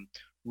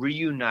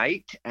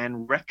reunite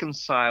and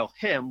reconcile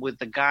him with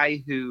the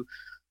guy who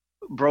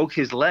broke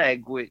his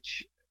leg,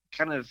 which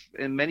kind of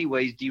in many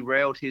ways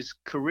derailed his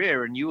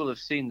career. And you will have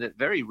seen that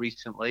very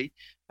recently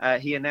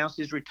he announced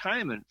his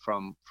retirement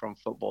from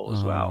football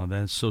as well. Oh,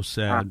 that's so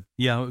sad.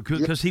 Yeah,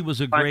 because he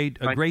was a great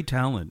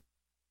talent.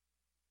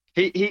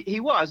 He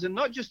was, and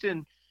not just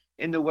in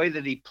the way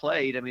that he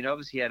played. I mean,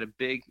 obviously he had a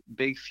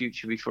big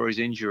future before his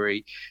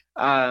injury.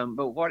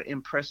 But what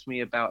impressed me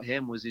about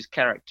him was his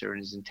character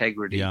and his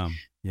integrity.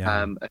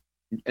 Yeah.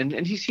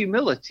 And his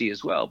humility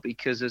as well,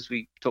 because as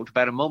we talked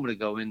about a moment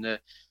ago, in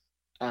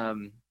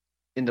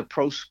the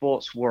pro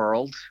sports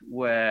world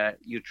where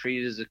you're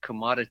treated as a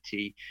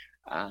commodity,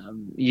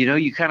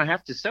 you kind of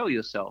have to sell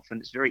yourself, and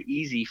it's very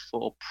easy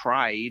for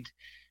pride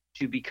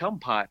to become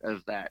part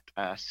of that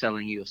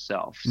selling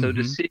yourself. So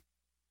to see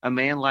a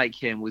man like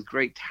him with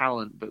great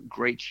talent but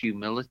great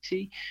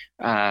humility,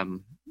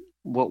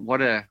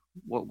 what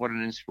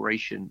an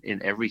inspiration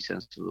in every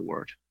sense of the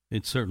word.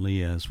 It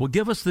certainly is. Well,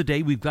 give us the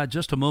date. We've got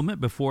just a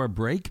moment before a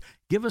break.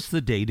 Give us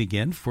the date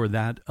again for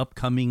that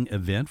upcoming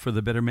event, for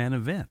the Better Man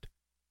event.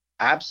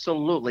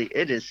 Absolutely.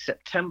 It is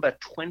September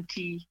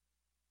 23rd,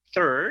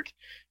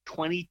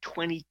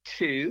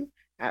 2022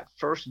 at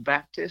First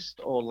Baptist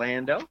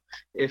Orlando.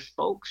 If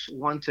folks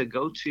want to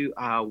go to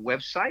our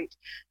website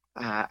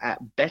at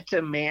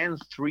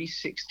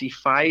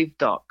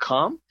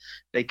betterman365.com,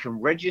 they can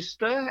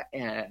register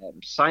and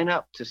sign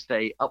up to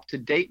stay up to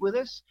date with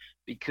us,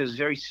 because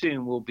very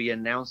soon we'll be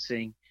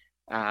announcing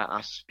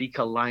our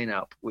speaker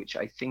lineup, which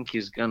I think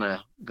is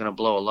gonna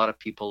blow a lot of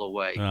people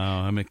away. Oh,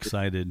 I'm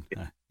excited.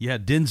 Yeah,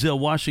 Denzel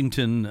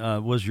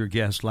Washington was your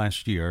guest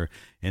last year,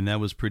 and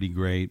that was pretty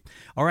great.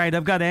 All right,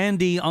 I've got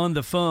Andy on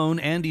the phone,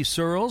 Andy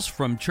Searles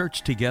from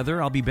Church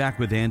Together. I'll be back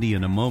with Andy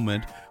in a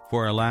moment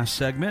for our last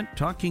segment,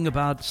 talking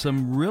about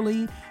some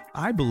really,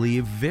 I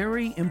believe,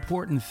 very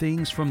important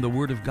things from the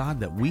Word of God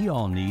that we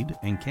all need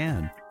and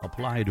can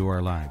apply to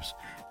our lives.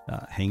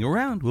 Hang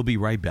around. We'll be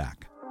right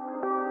back.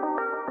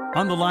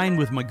 On the line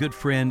with my good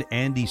friend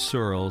Andy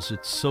Searles.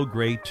 It's so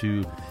great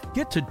to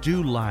get to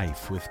do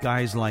life with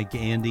guys like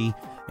Andy.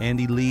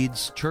 Andy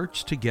leads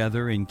Church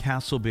Together in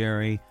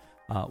Castleberry.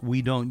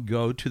 We don't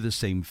go to the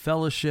same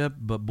fellowship,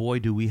 but boy,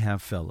 do we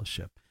have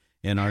fellowship.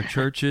 And our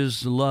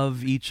churches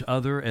love each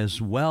other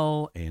as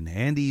well. And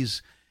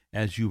Andy's,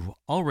 as you've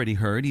already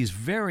heard, he's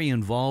very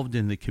involved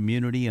in the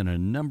community in a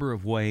number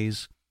of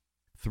ways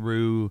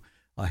through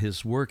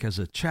his work as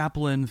a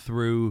chaplain,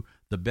 through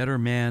the Better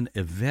Man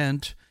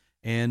event,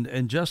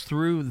 and just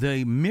through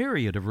the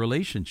myriad of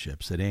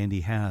relationships that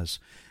Andy has.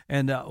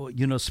 And,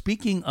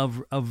 speaking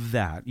of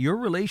that, your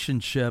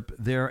relationship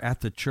there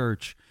at the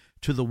church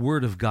to the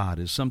Word of God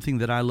is something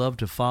that I love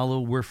to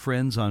follow. We're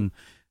friends on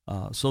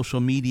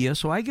social media,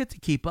 so I get to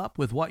keep up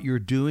with what you're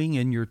doing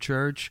in your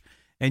church,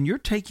 and you're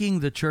taking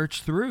the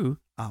church through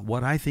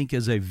what I think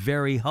is a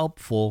very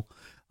helpful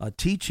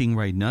teaching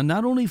right now,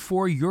 not only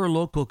for your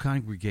local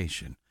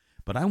congregation,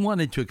 but I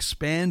wanted to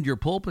expand your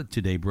pulpit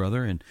today,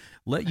 brother, and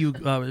let you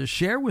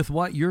share with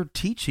what you're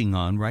teaching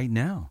on right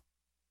now.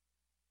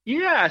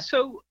 Yeah,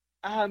 so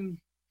I've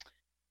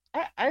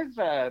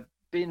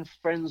been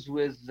friends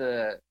with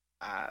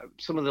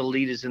some of the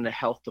leaders in the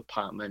health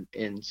department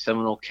in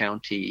Seminole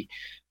County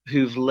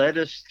who've led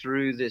us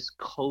through this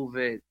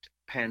COVID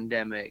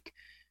pandemic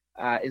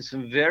in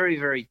some very,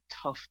 very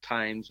tough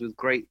times with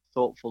great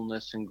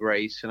thoughtfulness and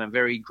grace, and I'm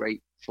very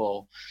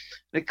grateful.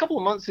 And a couple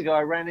of months ago,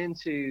 I ran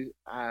into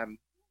a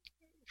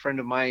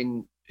friend of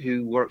mine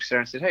who works there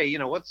and said, "Hey,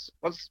 what's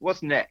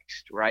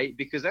next, right?"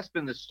 Because that's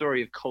been the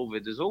story of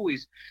COVID. There's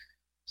always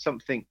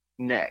something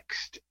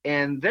next.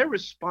 And their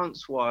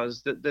response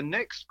was that the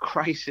next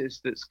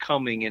crisis that's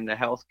coming in the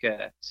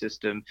healthcare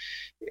system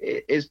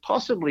is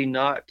possibly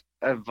not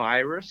a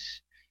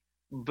virus,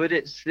 but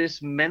it's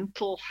this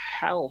mental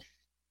health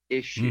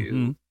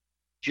issue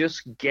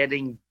just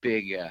getting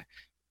bigger.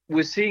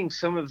 We're seeing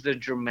some of the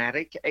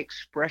dramatic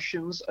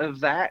expressions of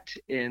that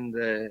in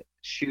the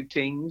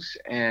shootings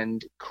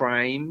and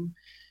crime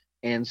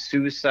and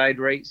suicide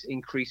rates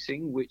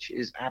increasing, which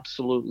is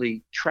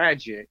absolutely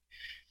tragic.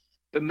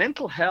 But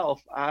mental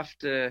health,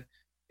 after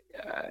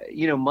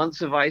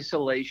months of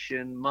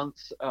isolation,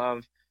 months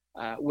of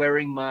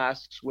wearing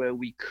masks, where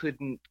we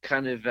couldn't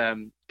kind of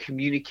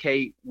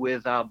communicate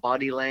with our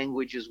body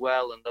language as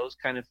well, and those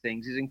kind of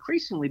things, is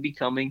increasingly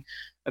becoming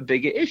a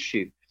bigger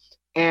issue.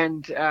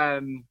 And,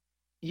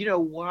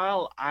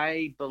 while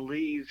I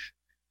believe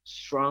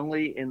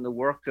strongly in the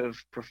work of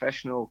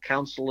professional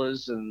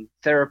counselors and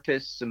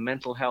therapists and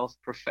mental health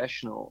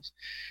professionals,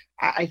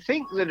 I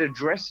think that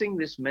addressing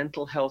this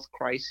mental health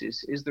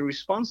crisis is the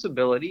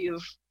responsibility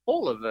of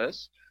all of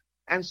us.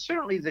 And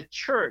certainly the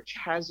church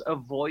has a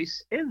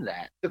voice in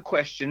that. The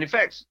question, in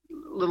fact,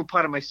 a little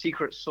part of my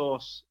secret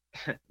sauce,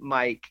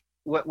 Mike,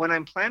 when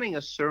I'm planning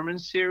a sermon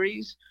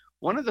series,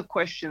 one of the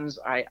questions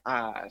I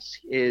ask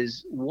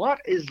is, what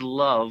is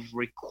love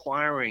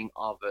requiring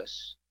of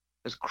us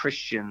as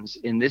Christians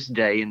in this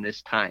day, in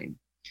this time?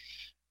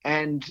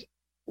 And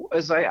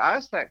as I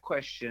asked that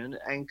question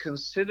and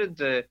considered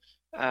the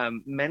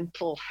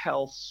mental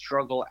health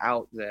struggle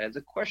out there,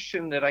 the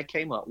question that I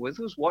came up with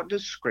was, what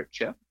does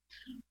Scripture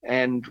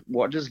and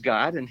what does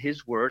God and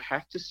His Word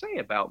have to say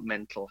about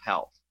mental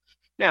health?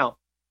 Now,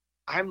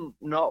 I'm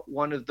not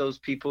one of those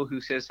people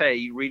who says, hey,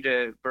 you read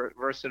a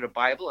verse of the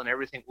Bible and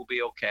everything will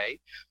be okay.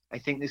 I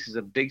think this is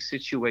a big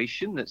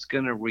situation that's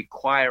going to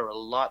require a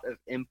lot of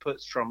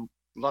inputs from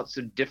lots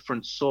of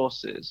different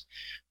sources.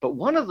 But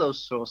one of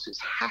those sources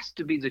has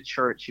to be the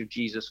Church of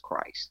Jesus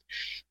Christ,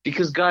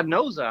 because God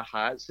knows our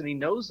hearts and He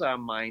knows our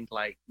mind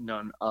like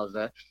none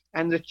other.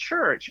 And the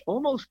church,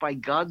 almost by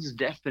God's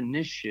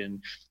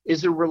definition,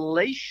 is a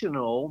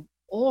relational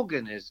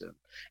organism.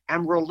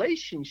 And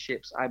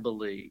relationships, I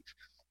believe,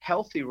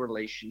 healthy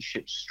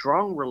relationships,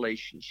 strong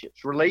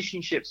relationships,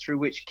 relationships through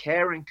which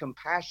care and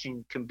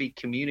compassion can be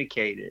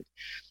communicated,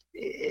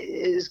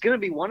 is going to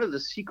be one of the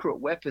secret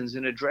weapons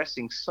in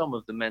addressing some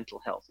of the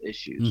mental health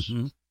issues.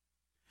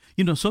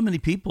 Mm-hmm. So many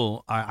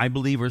people, I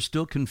believe, are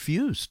still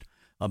confused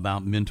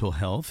about mental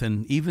health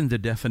and even the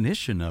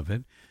definition of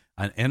it.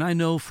 And I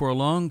know for a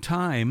long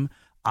time,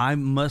 I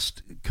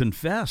must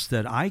confess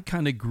that I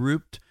kind of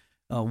grouped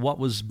what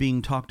was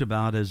being talked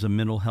about as a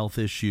mental health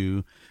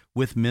issue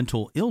with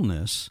mental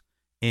illness.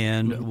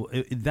 And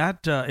that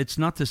it's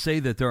not to say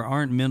that there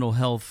aren't mental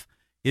health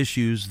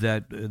issues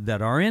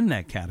that are in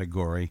that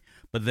category,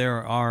 but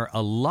there are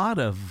a lot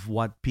of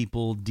what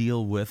people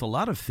deal with, a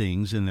lot of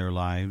things in their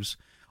lives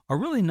are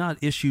really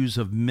not issues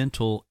of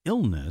mental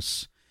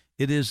illness.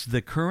 It is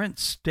the current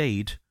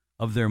state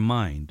of their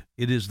mind.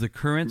 It is the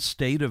current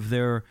state of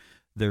their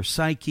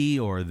psyche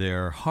or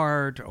their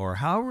heart, or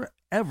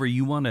however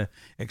you want to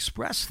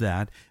express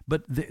that,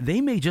 but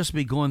they may just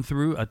be going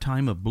through a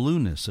time of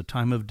blueness, a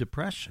time of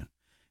depression.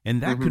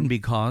 And that can be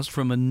caused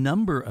from a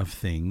number of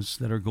things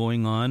that are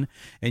going on.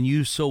 And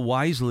you so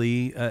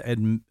wisely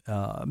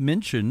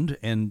mentioned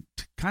and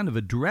kind of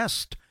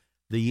addressed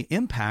the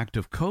impact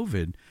of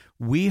COVID.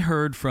 We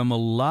heard from a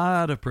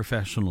lot of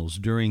professionals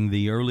during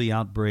the early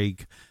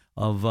outbreak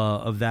of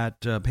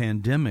that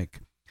pandemic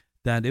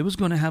that it was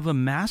going to have a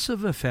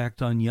massive effect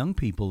on young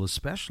people,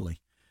 especially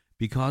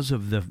because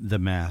of the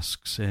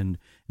masks and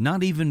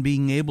not even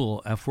being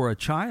able for a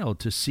child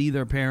to see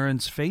their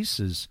parents'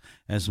 faces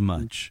as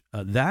much.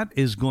 That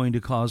is going to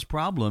cause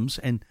problems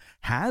and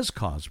has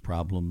caused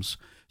problems.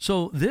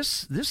 So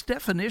this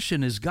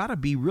definition has got to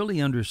be really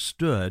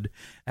understood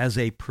as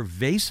a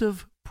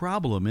pervasive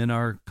problem in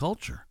our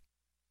culture.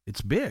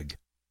 It's big.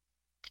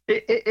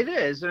 It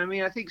is. And I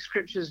mean, I think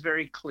Scripture is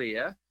very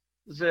clear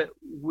that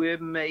we're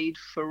made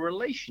for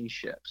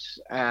relationships.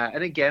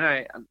 And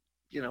again,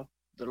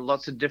 there are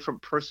lots of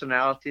different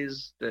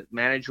personalities that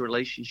manage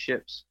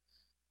relationships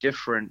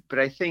different. But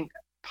I think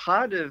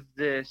part of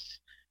this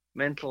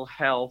mental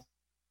health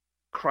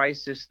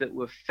crisis that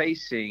we're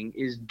facing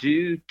is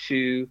due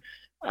to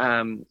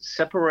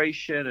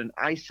separation and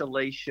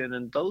isolation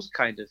and those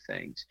kind of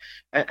things.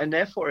 And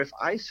therefore, if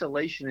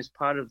isolation is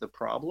part of the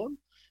problem,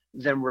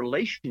 then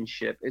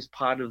relationship is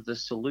part of the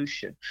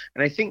solution.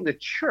 And I think the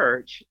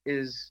church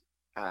is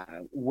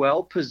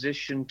well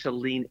positioned to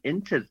lean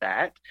into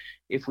that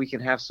if we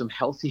can have some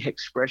healthy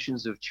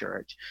expressions of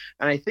church.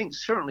 And I think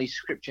certainly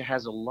Scripture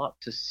has a lot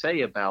to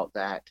say about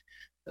that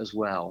as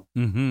well.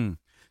 Mm-hmm.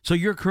 So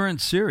your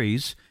current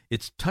series,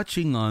 it's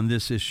touching on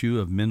this issue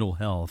of mental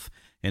health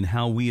and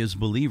how we as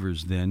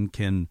believers then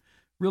can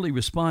really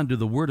respond to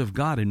the Word of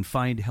God and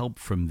find help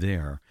from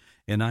there.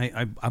 And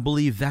I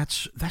believe that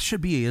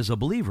should be, as a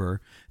believer,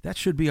 that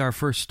should be our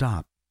first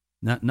stop.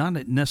 Not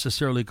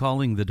necessarily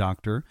calling the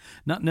doctor,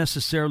 not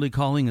necessarily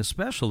calling a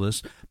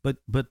specialist, but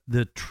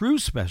the true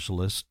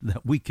specialist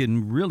that we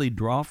can really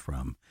draw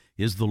from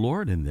is the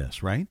Lord in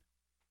this, right?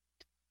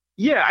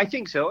 Yeah, I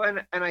think so.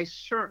 And I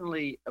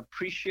certainly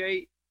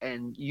appreciate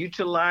and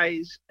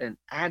utilize and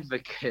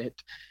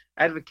advocate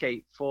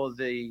for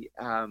the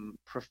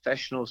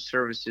professional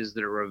services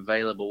that are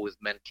available with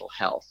mental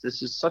health.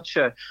 This is such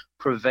a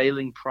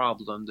prevailing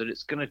problem that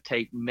it's going to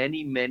take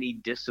many, many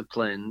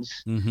disciplines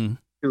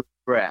to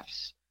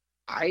address.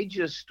 I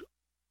just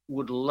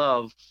would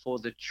love for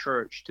the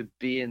church to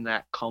be in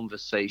that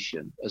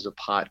conversation as a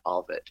part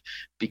of it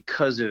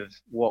because of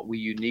what we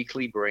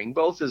uniquely bring,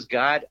 both as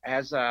God,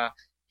 as our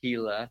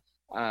healer,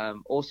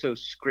 also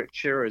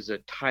Scripture as a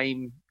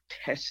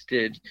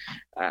time-tested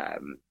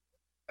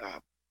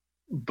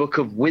book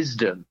of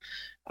wisdom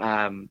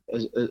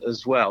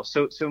as well.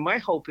 So my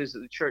hope is that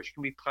the church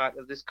can be part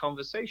of this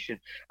conversation.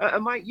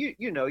 And Mike,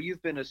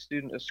 you've been a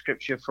student of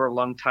Scripture for a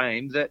long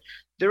time, that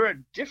there are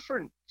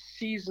different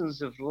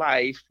seasons of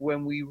life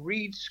when we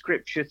read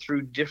Scripture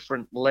through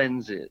different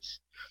lenses.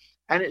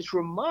 And it's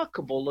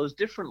remarkable, those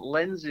different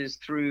lenses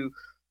through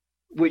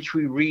which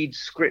we read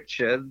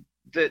Scripture,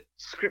 that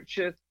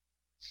Scripture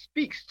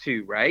speaks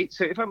to, right?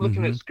 So if I'm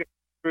looking at Scripture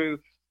through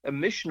a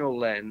missional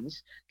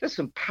lens, there's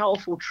some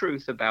powerful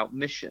truth about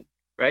mission,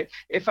 right?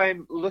 If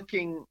I'm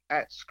looking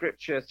at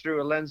Scripture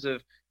through a lens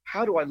of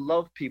how do I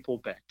love people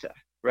better,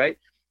 right?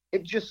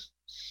 It just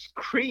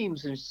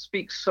screams and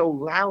speaks so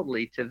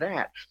loudly to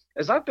that.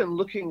 As I've been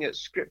looking at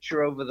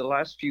Scripture over the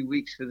last few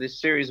weeks for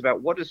this series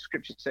about what does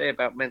Scripture say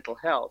about mental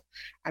health,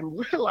 I'm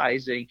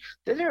realizing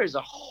that there is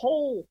a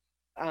whole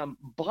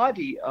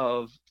body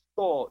of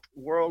thought,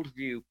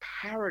 worldview,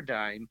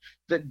 paradigm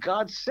that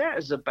God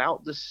says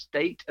about the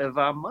state of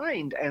our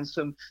mind, and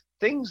some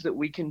things that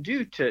we can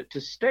do to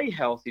stay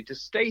healthy, to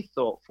stay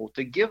thoughtful,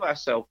 to give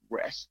ourselves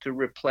rest, to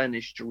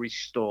replenish, to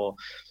restore,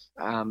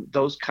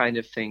 those kind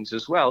of things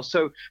as well.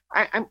 So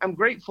I'm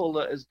grateful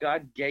that as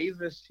God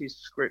gave us his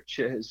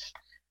Scriptures,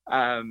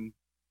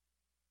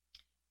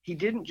 he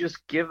didn't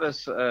just give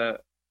us a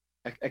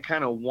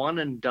kind of one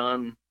and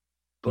done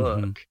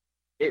book.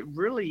 It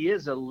really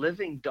is a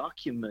living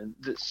document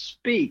that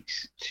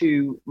speaks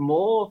to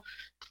more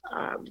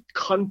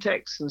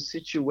contexts and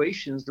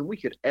situations than we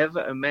could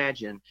ever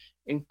imagine,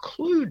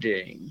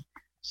 including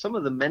some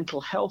of the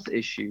mental health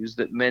issues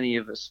that many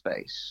of us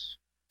face.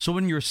 So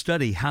in your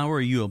study, how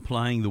are you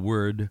applying the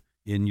Word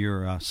in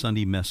your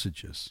Sunday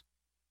messages?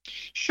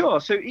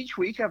 Sure. So each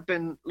week I've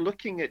been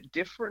looking at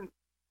different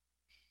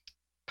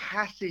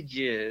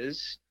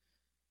passages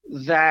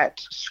that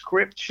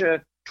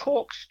Scripture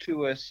talks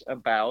to us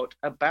about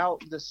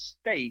the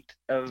state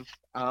of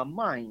our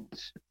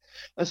minds.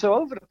 And so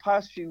over the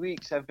past few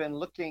weeks, I've been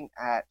looking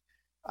at,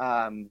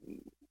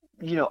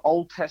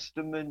 Old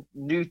Testament,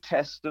 New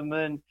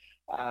Testament,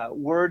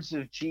 words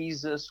of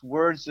Jesus,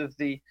 words of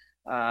the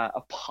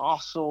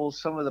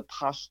apostles, some of the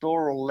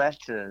pastoral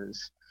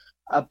letters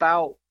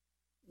about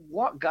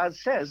what God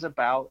says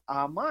about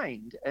our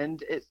mind.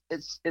 And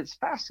it's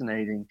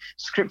fascinating.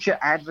 Scripture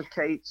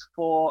advocates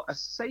for a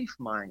safe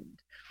mind,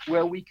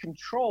 where we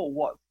control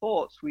what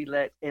thoughts we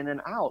let in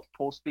and out.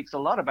 Paul speaks a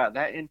lot about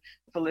that in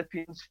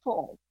Philippians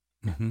 4.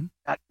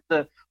 That's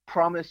the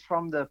promise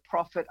from the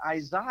prophet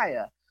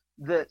Isaiah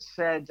that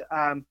said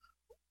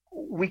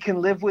we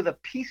can live with a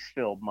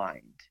peace-filled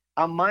mind.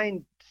 Our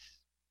minds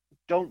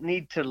don't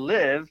need to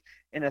live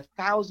in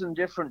 1,000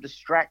 different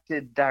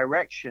distracted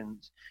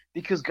directions,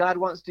 because God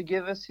wants to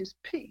give us his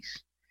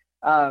peace.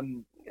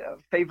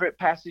 Favorite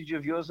passage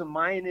of yours and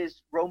mine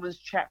is Romans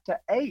chapter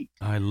 8.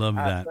 I love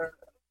that.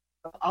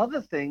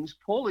 Other things,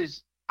 Paul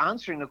is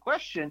answering the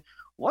question,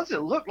 what does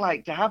it look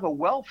like to have a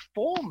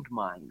well-formed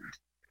mind?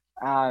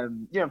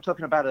 I'm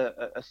talking about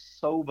a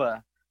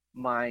sober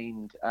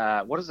mind.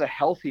 What does a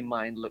healthy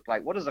mind look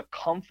like? What does a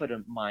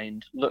confident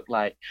mind look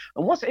like?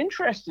 And what's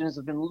interesting is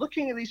I've been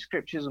looking at these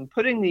scriptures and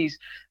putting these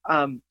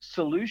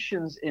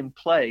solutions in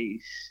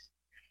place.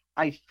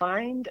 I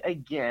find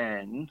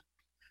again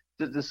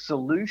that the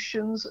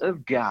solutions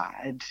of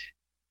God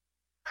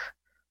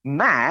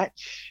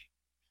match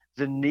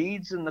the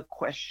needs and the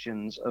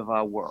questions of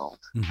our world.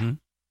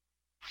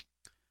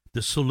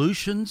 The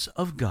solutions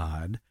of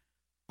God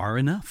are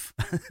enough.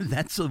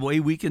 That's the way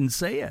we can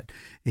say it.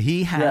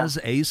 He has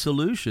a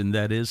solution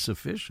that is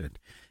sufficient.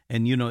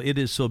 And, it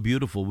is so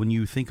beautiful when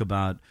you think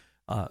about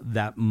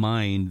that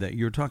mind that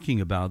you're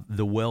talking about,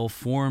 the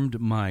well-formed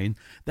mind.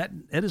 That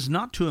is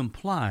not to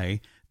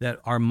imply that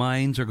our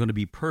minds are going to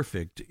be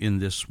perfect in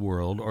this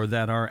world, or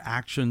that our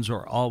actions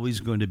are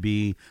always going to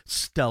be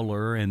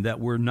stellar, and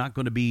that we're not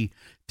going to be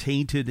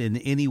tainted in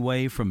any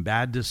way from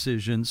bad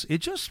decisions. It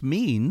just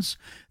means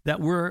that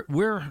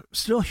we're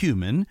still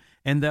human,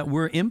 and that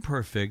we're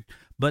imperfect,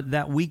 but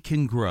that we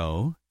can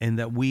grow, and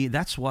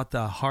that's what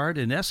the heart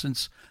and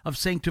essence of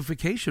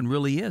sanctification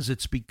really is.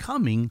 It's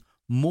becoming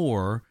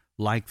more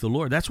like the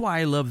Lord. That's why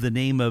I love the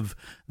name of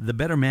the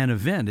Better Man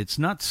event. It's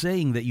not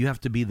saying that you have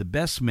to be the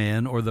best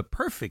man or the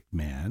perfect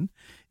man.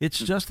 It's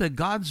just that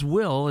God's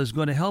will is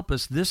going to help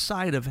us this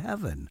side of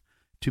heaven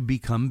to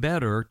become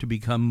better, to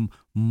become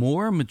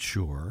more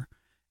mature,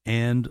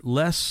 and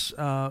less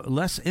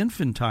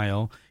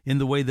infantile in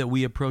the way that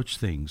we approach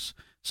things.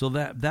 So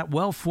that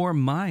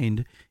well-formed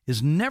mind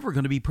is never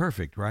going to be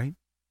perfect, right?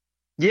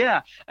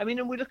 Yeah.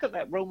 And we look at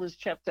that Romans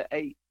chapter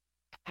 8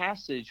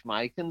 passage,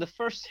 Mike, and the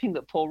first thing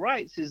that Paul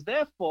writes is,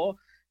 therefore,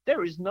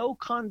 there is no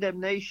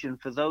condemnation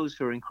for those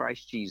who are in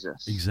Christ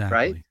Jesus. Exactly.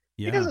 Right?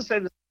 Yeah. He doesn't say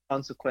there's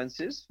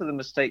consequences for the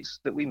mistakes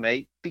that we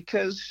make,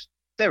 because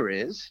there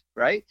is,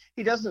 right?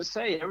 He doesn't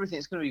say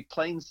everything's going to be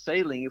plain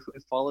sailing if we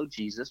follow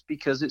Jesus,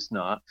 because it's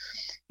not.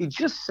 He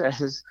just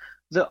says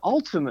that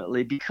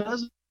ultimately,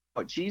 because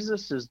what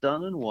Jesus has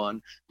done and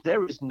won,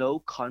 there is no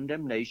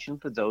condemnation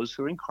for those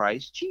who are in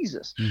Christ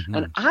Jesus. Mm-hmm.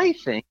 And I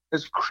think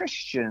as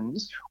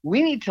Christians,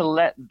 we need to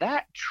let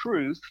that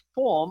truth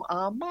form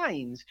our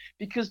minds,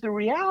 because the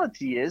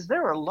reality is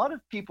there are a lot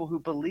of people who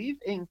believe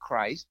in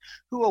Christ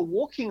who are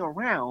walking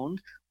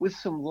around with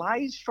some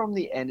lies from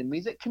the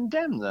enemy that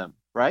condemn them,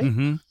 right?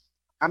 Mm-hmm.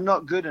 I'm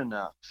not good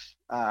enough.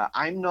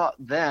 I'm not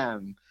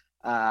them.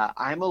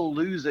 I'm a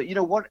loser,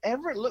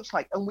 whatever it looks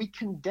like. And we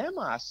condemn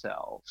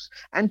ourselves.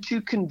 And to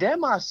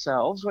condemn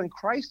ourselves when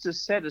Christ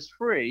has set us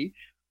free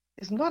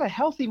is not a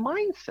healthy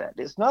mindset.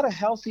 It's not a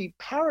healthy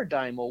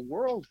paradigm or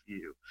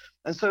worldview.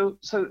 And so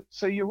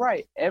you're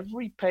right.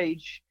 Every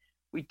page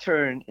we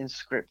turn in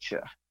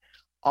Scripture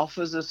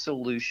offers a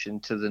solution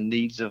to the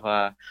needs of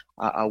our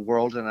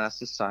world and our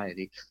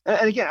society.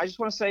 And again, I just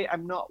want to say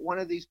I'm not one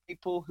of these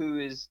people who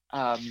is,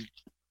 hey,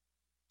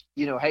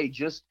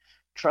 just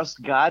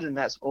trust God and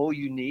that's all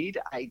you need.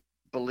 I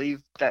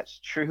believe that's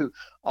true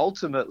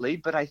ultimately,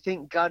 but I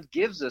think God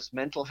gives us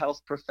mental health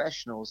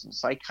professionals and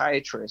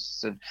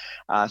psychiatrists and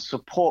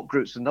support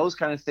groups and those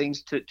kind of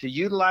things to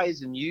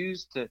utilize and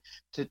use to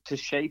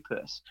shape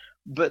us.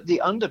 But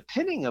the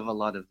underpinning of a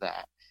lot of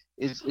that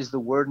is the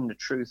word and the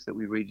truth that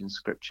we read in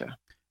Scripture.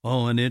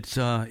 Oh, and it's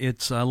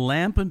a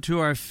lamp unto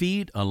our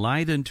feet, a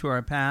light unto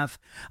our path.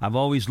 I've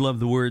always loved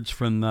the words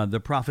from the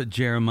prophet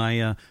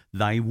Jeremiah.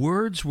 Thy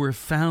words were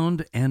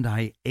found, and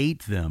I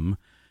ate them.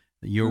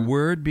 Your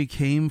word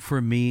became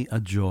for me a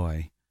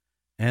joy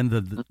and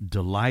the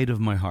delight of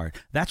my heart.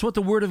 That's what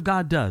the word of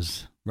God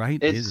does, right?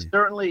 It's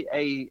certainly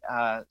a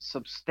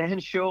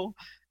substantial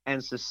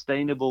and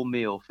sustainable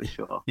meal for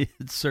sure.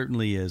 It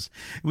certainly is.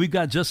 We've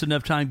got just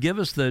enough time. Give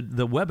us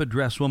the web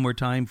address one more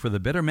time for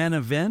the Better Man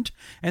event,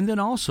 and then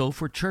also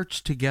for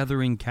Church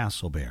Together in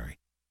Castleberry.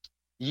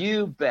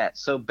 You bet.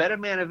 So Better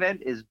Man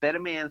event is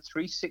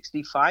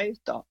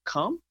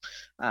betterman365.com.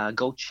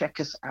 Go check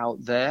us out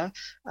there.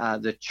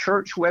 The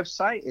church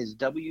website is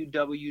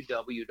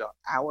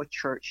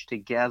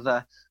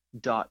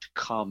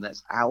www.ourchurchtogether.com.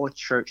 That's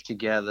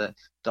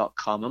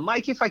ourchurchtogether.com. And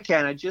Mike, if I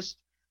can, I just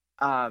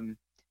want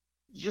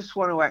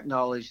to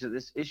acknowledge that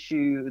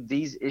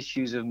these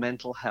issues of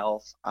mental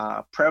health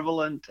are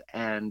prevalent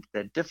and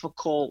they're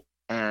difficult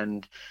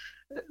and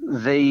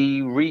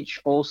they reach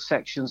all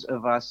sections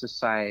of our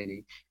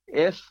society.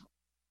 If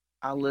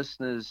our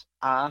listeners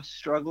are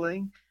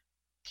struggling,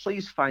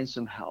 please find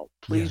some help.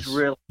 Please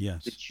realize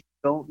that you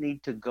don't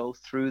need to go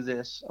through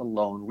this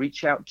alone.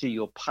 Reach out to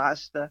your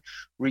pastor,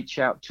 reach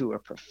out to a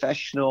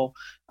professional,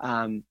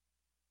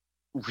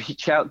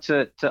 reach out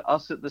to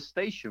us at the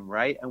station,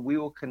 right? And we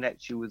will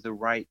connect you with the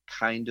right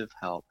kind of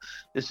help.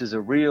 This is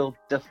a real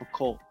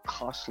difficult,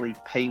 costly,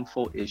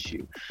 painful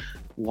issue,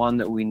 one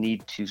that we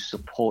need to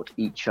support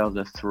each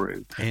other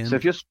through. So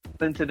if you're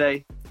struggling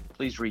today,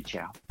 please reach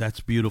out. That's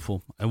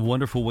beautiful. A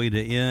wonderful way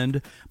to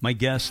end. My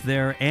guest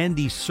there,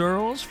 Andy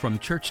Searles from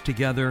Church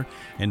Together.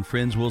 And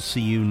friends, we'll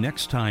see you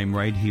next time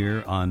right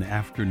here on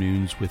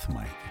Afternoons with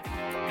Mike.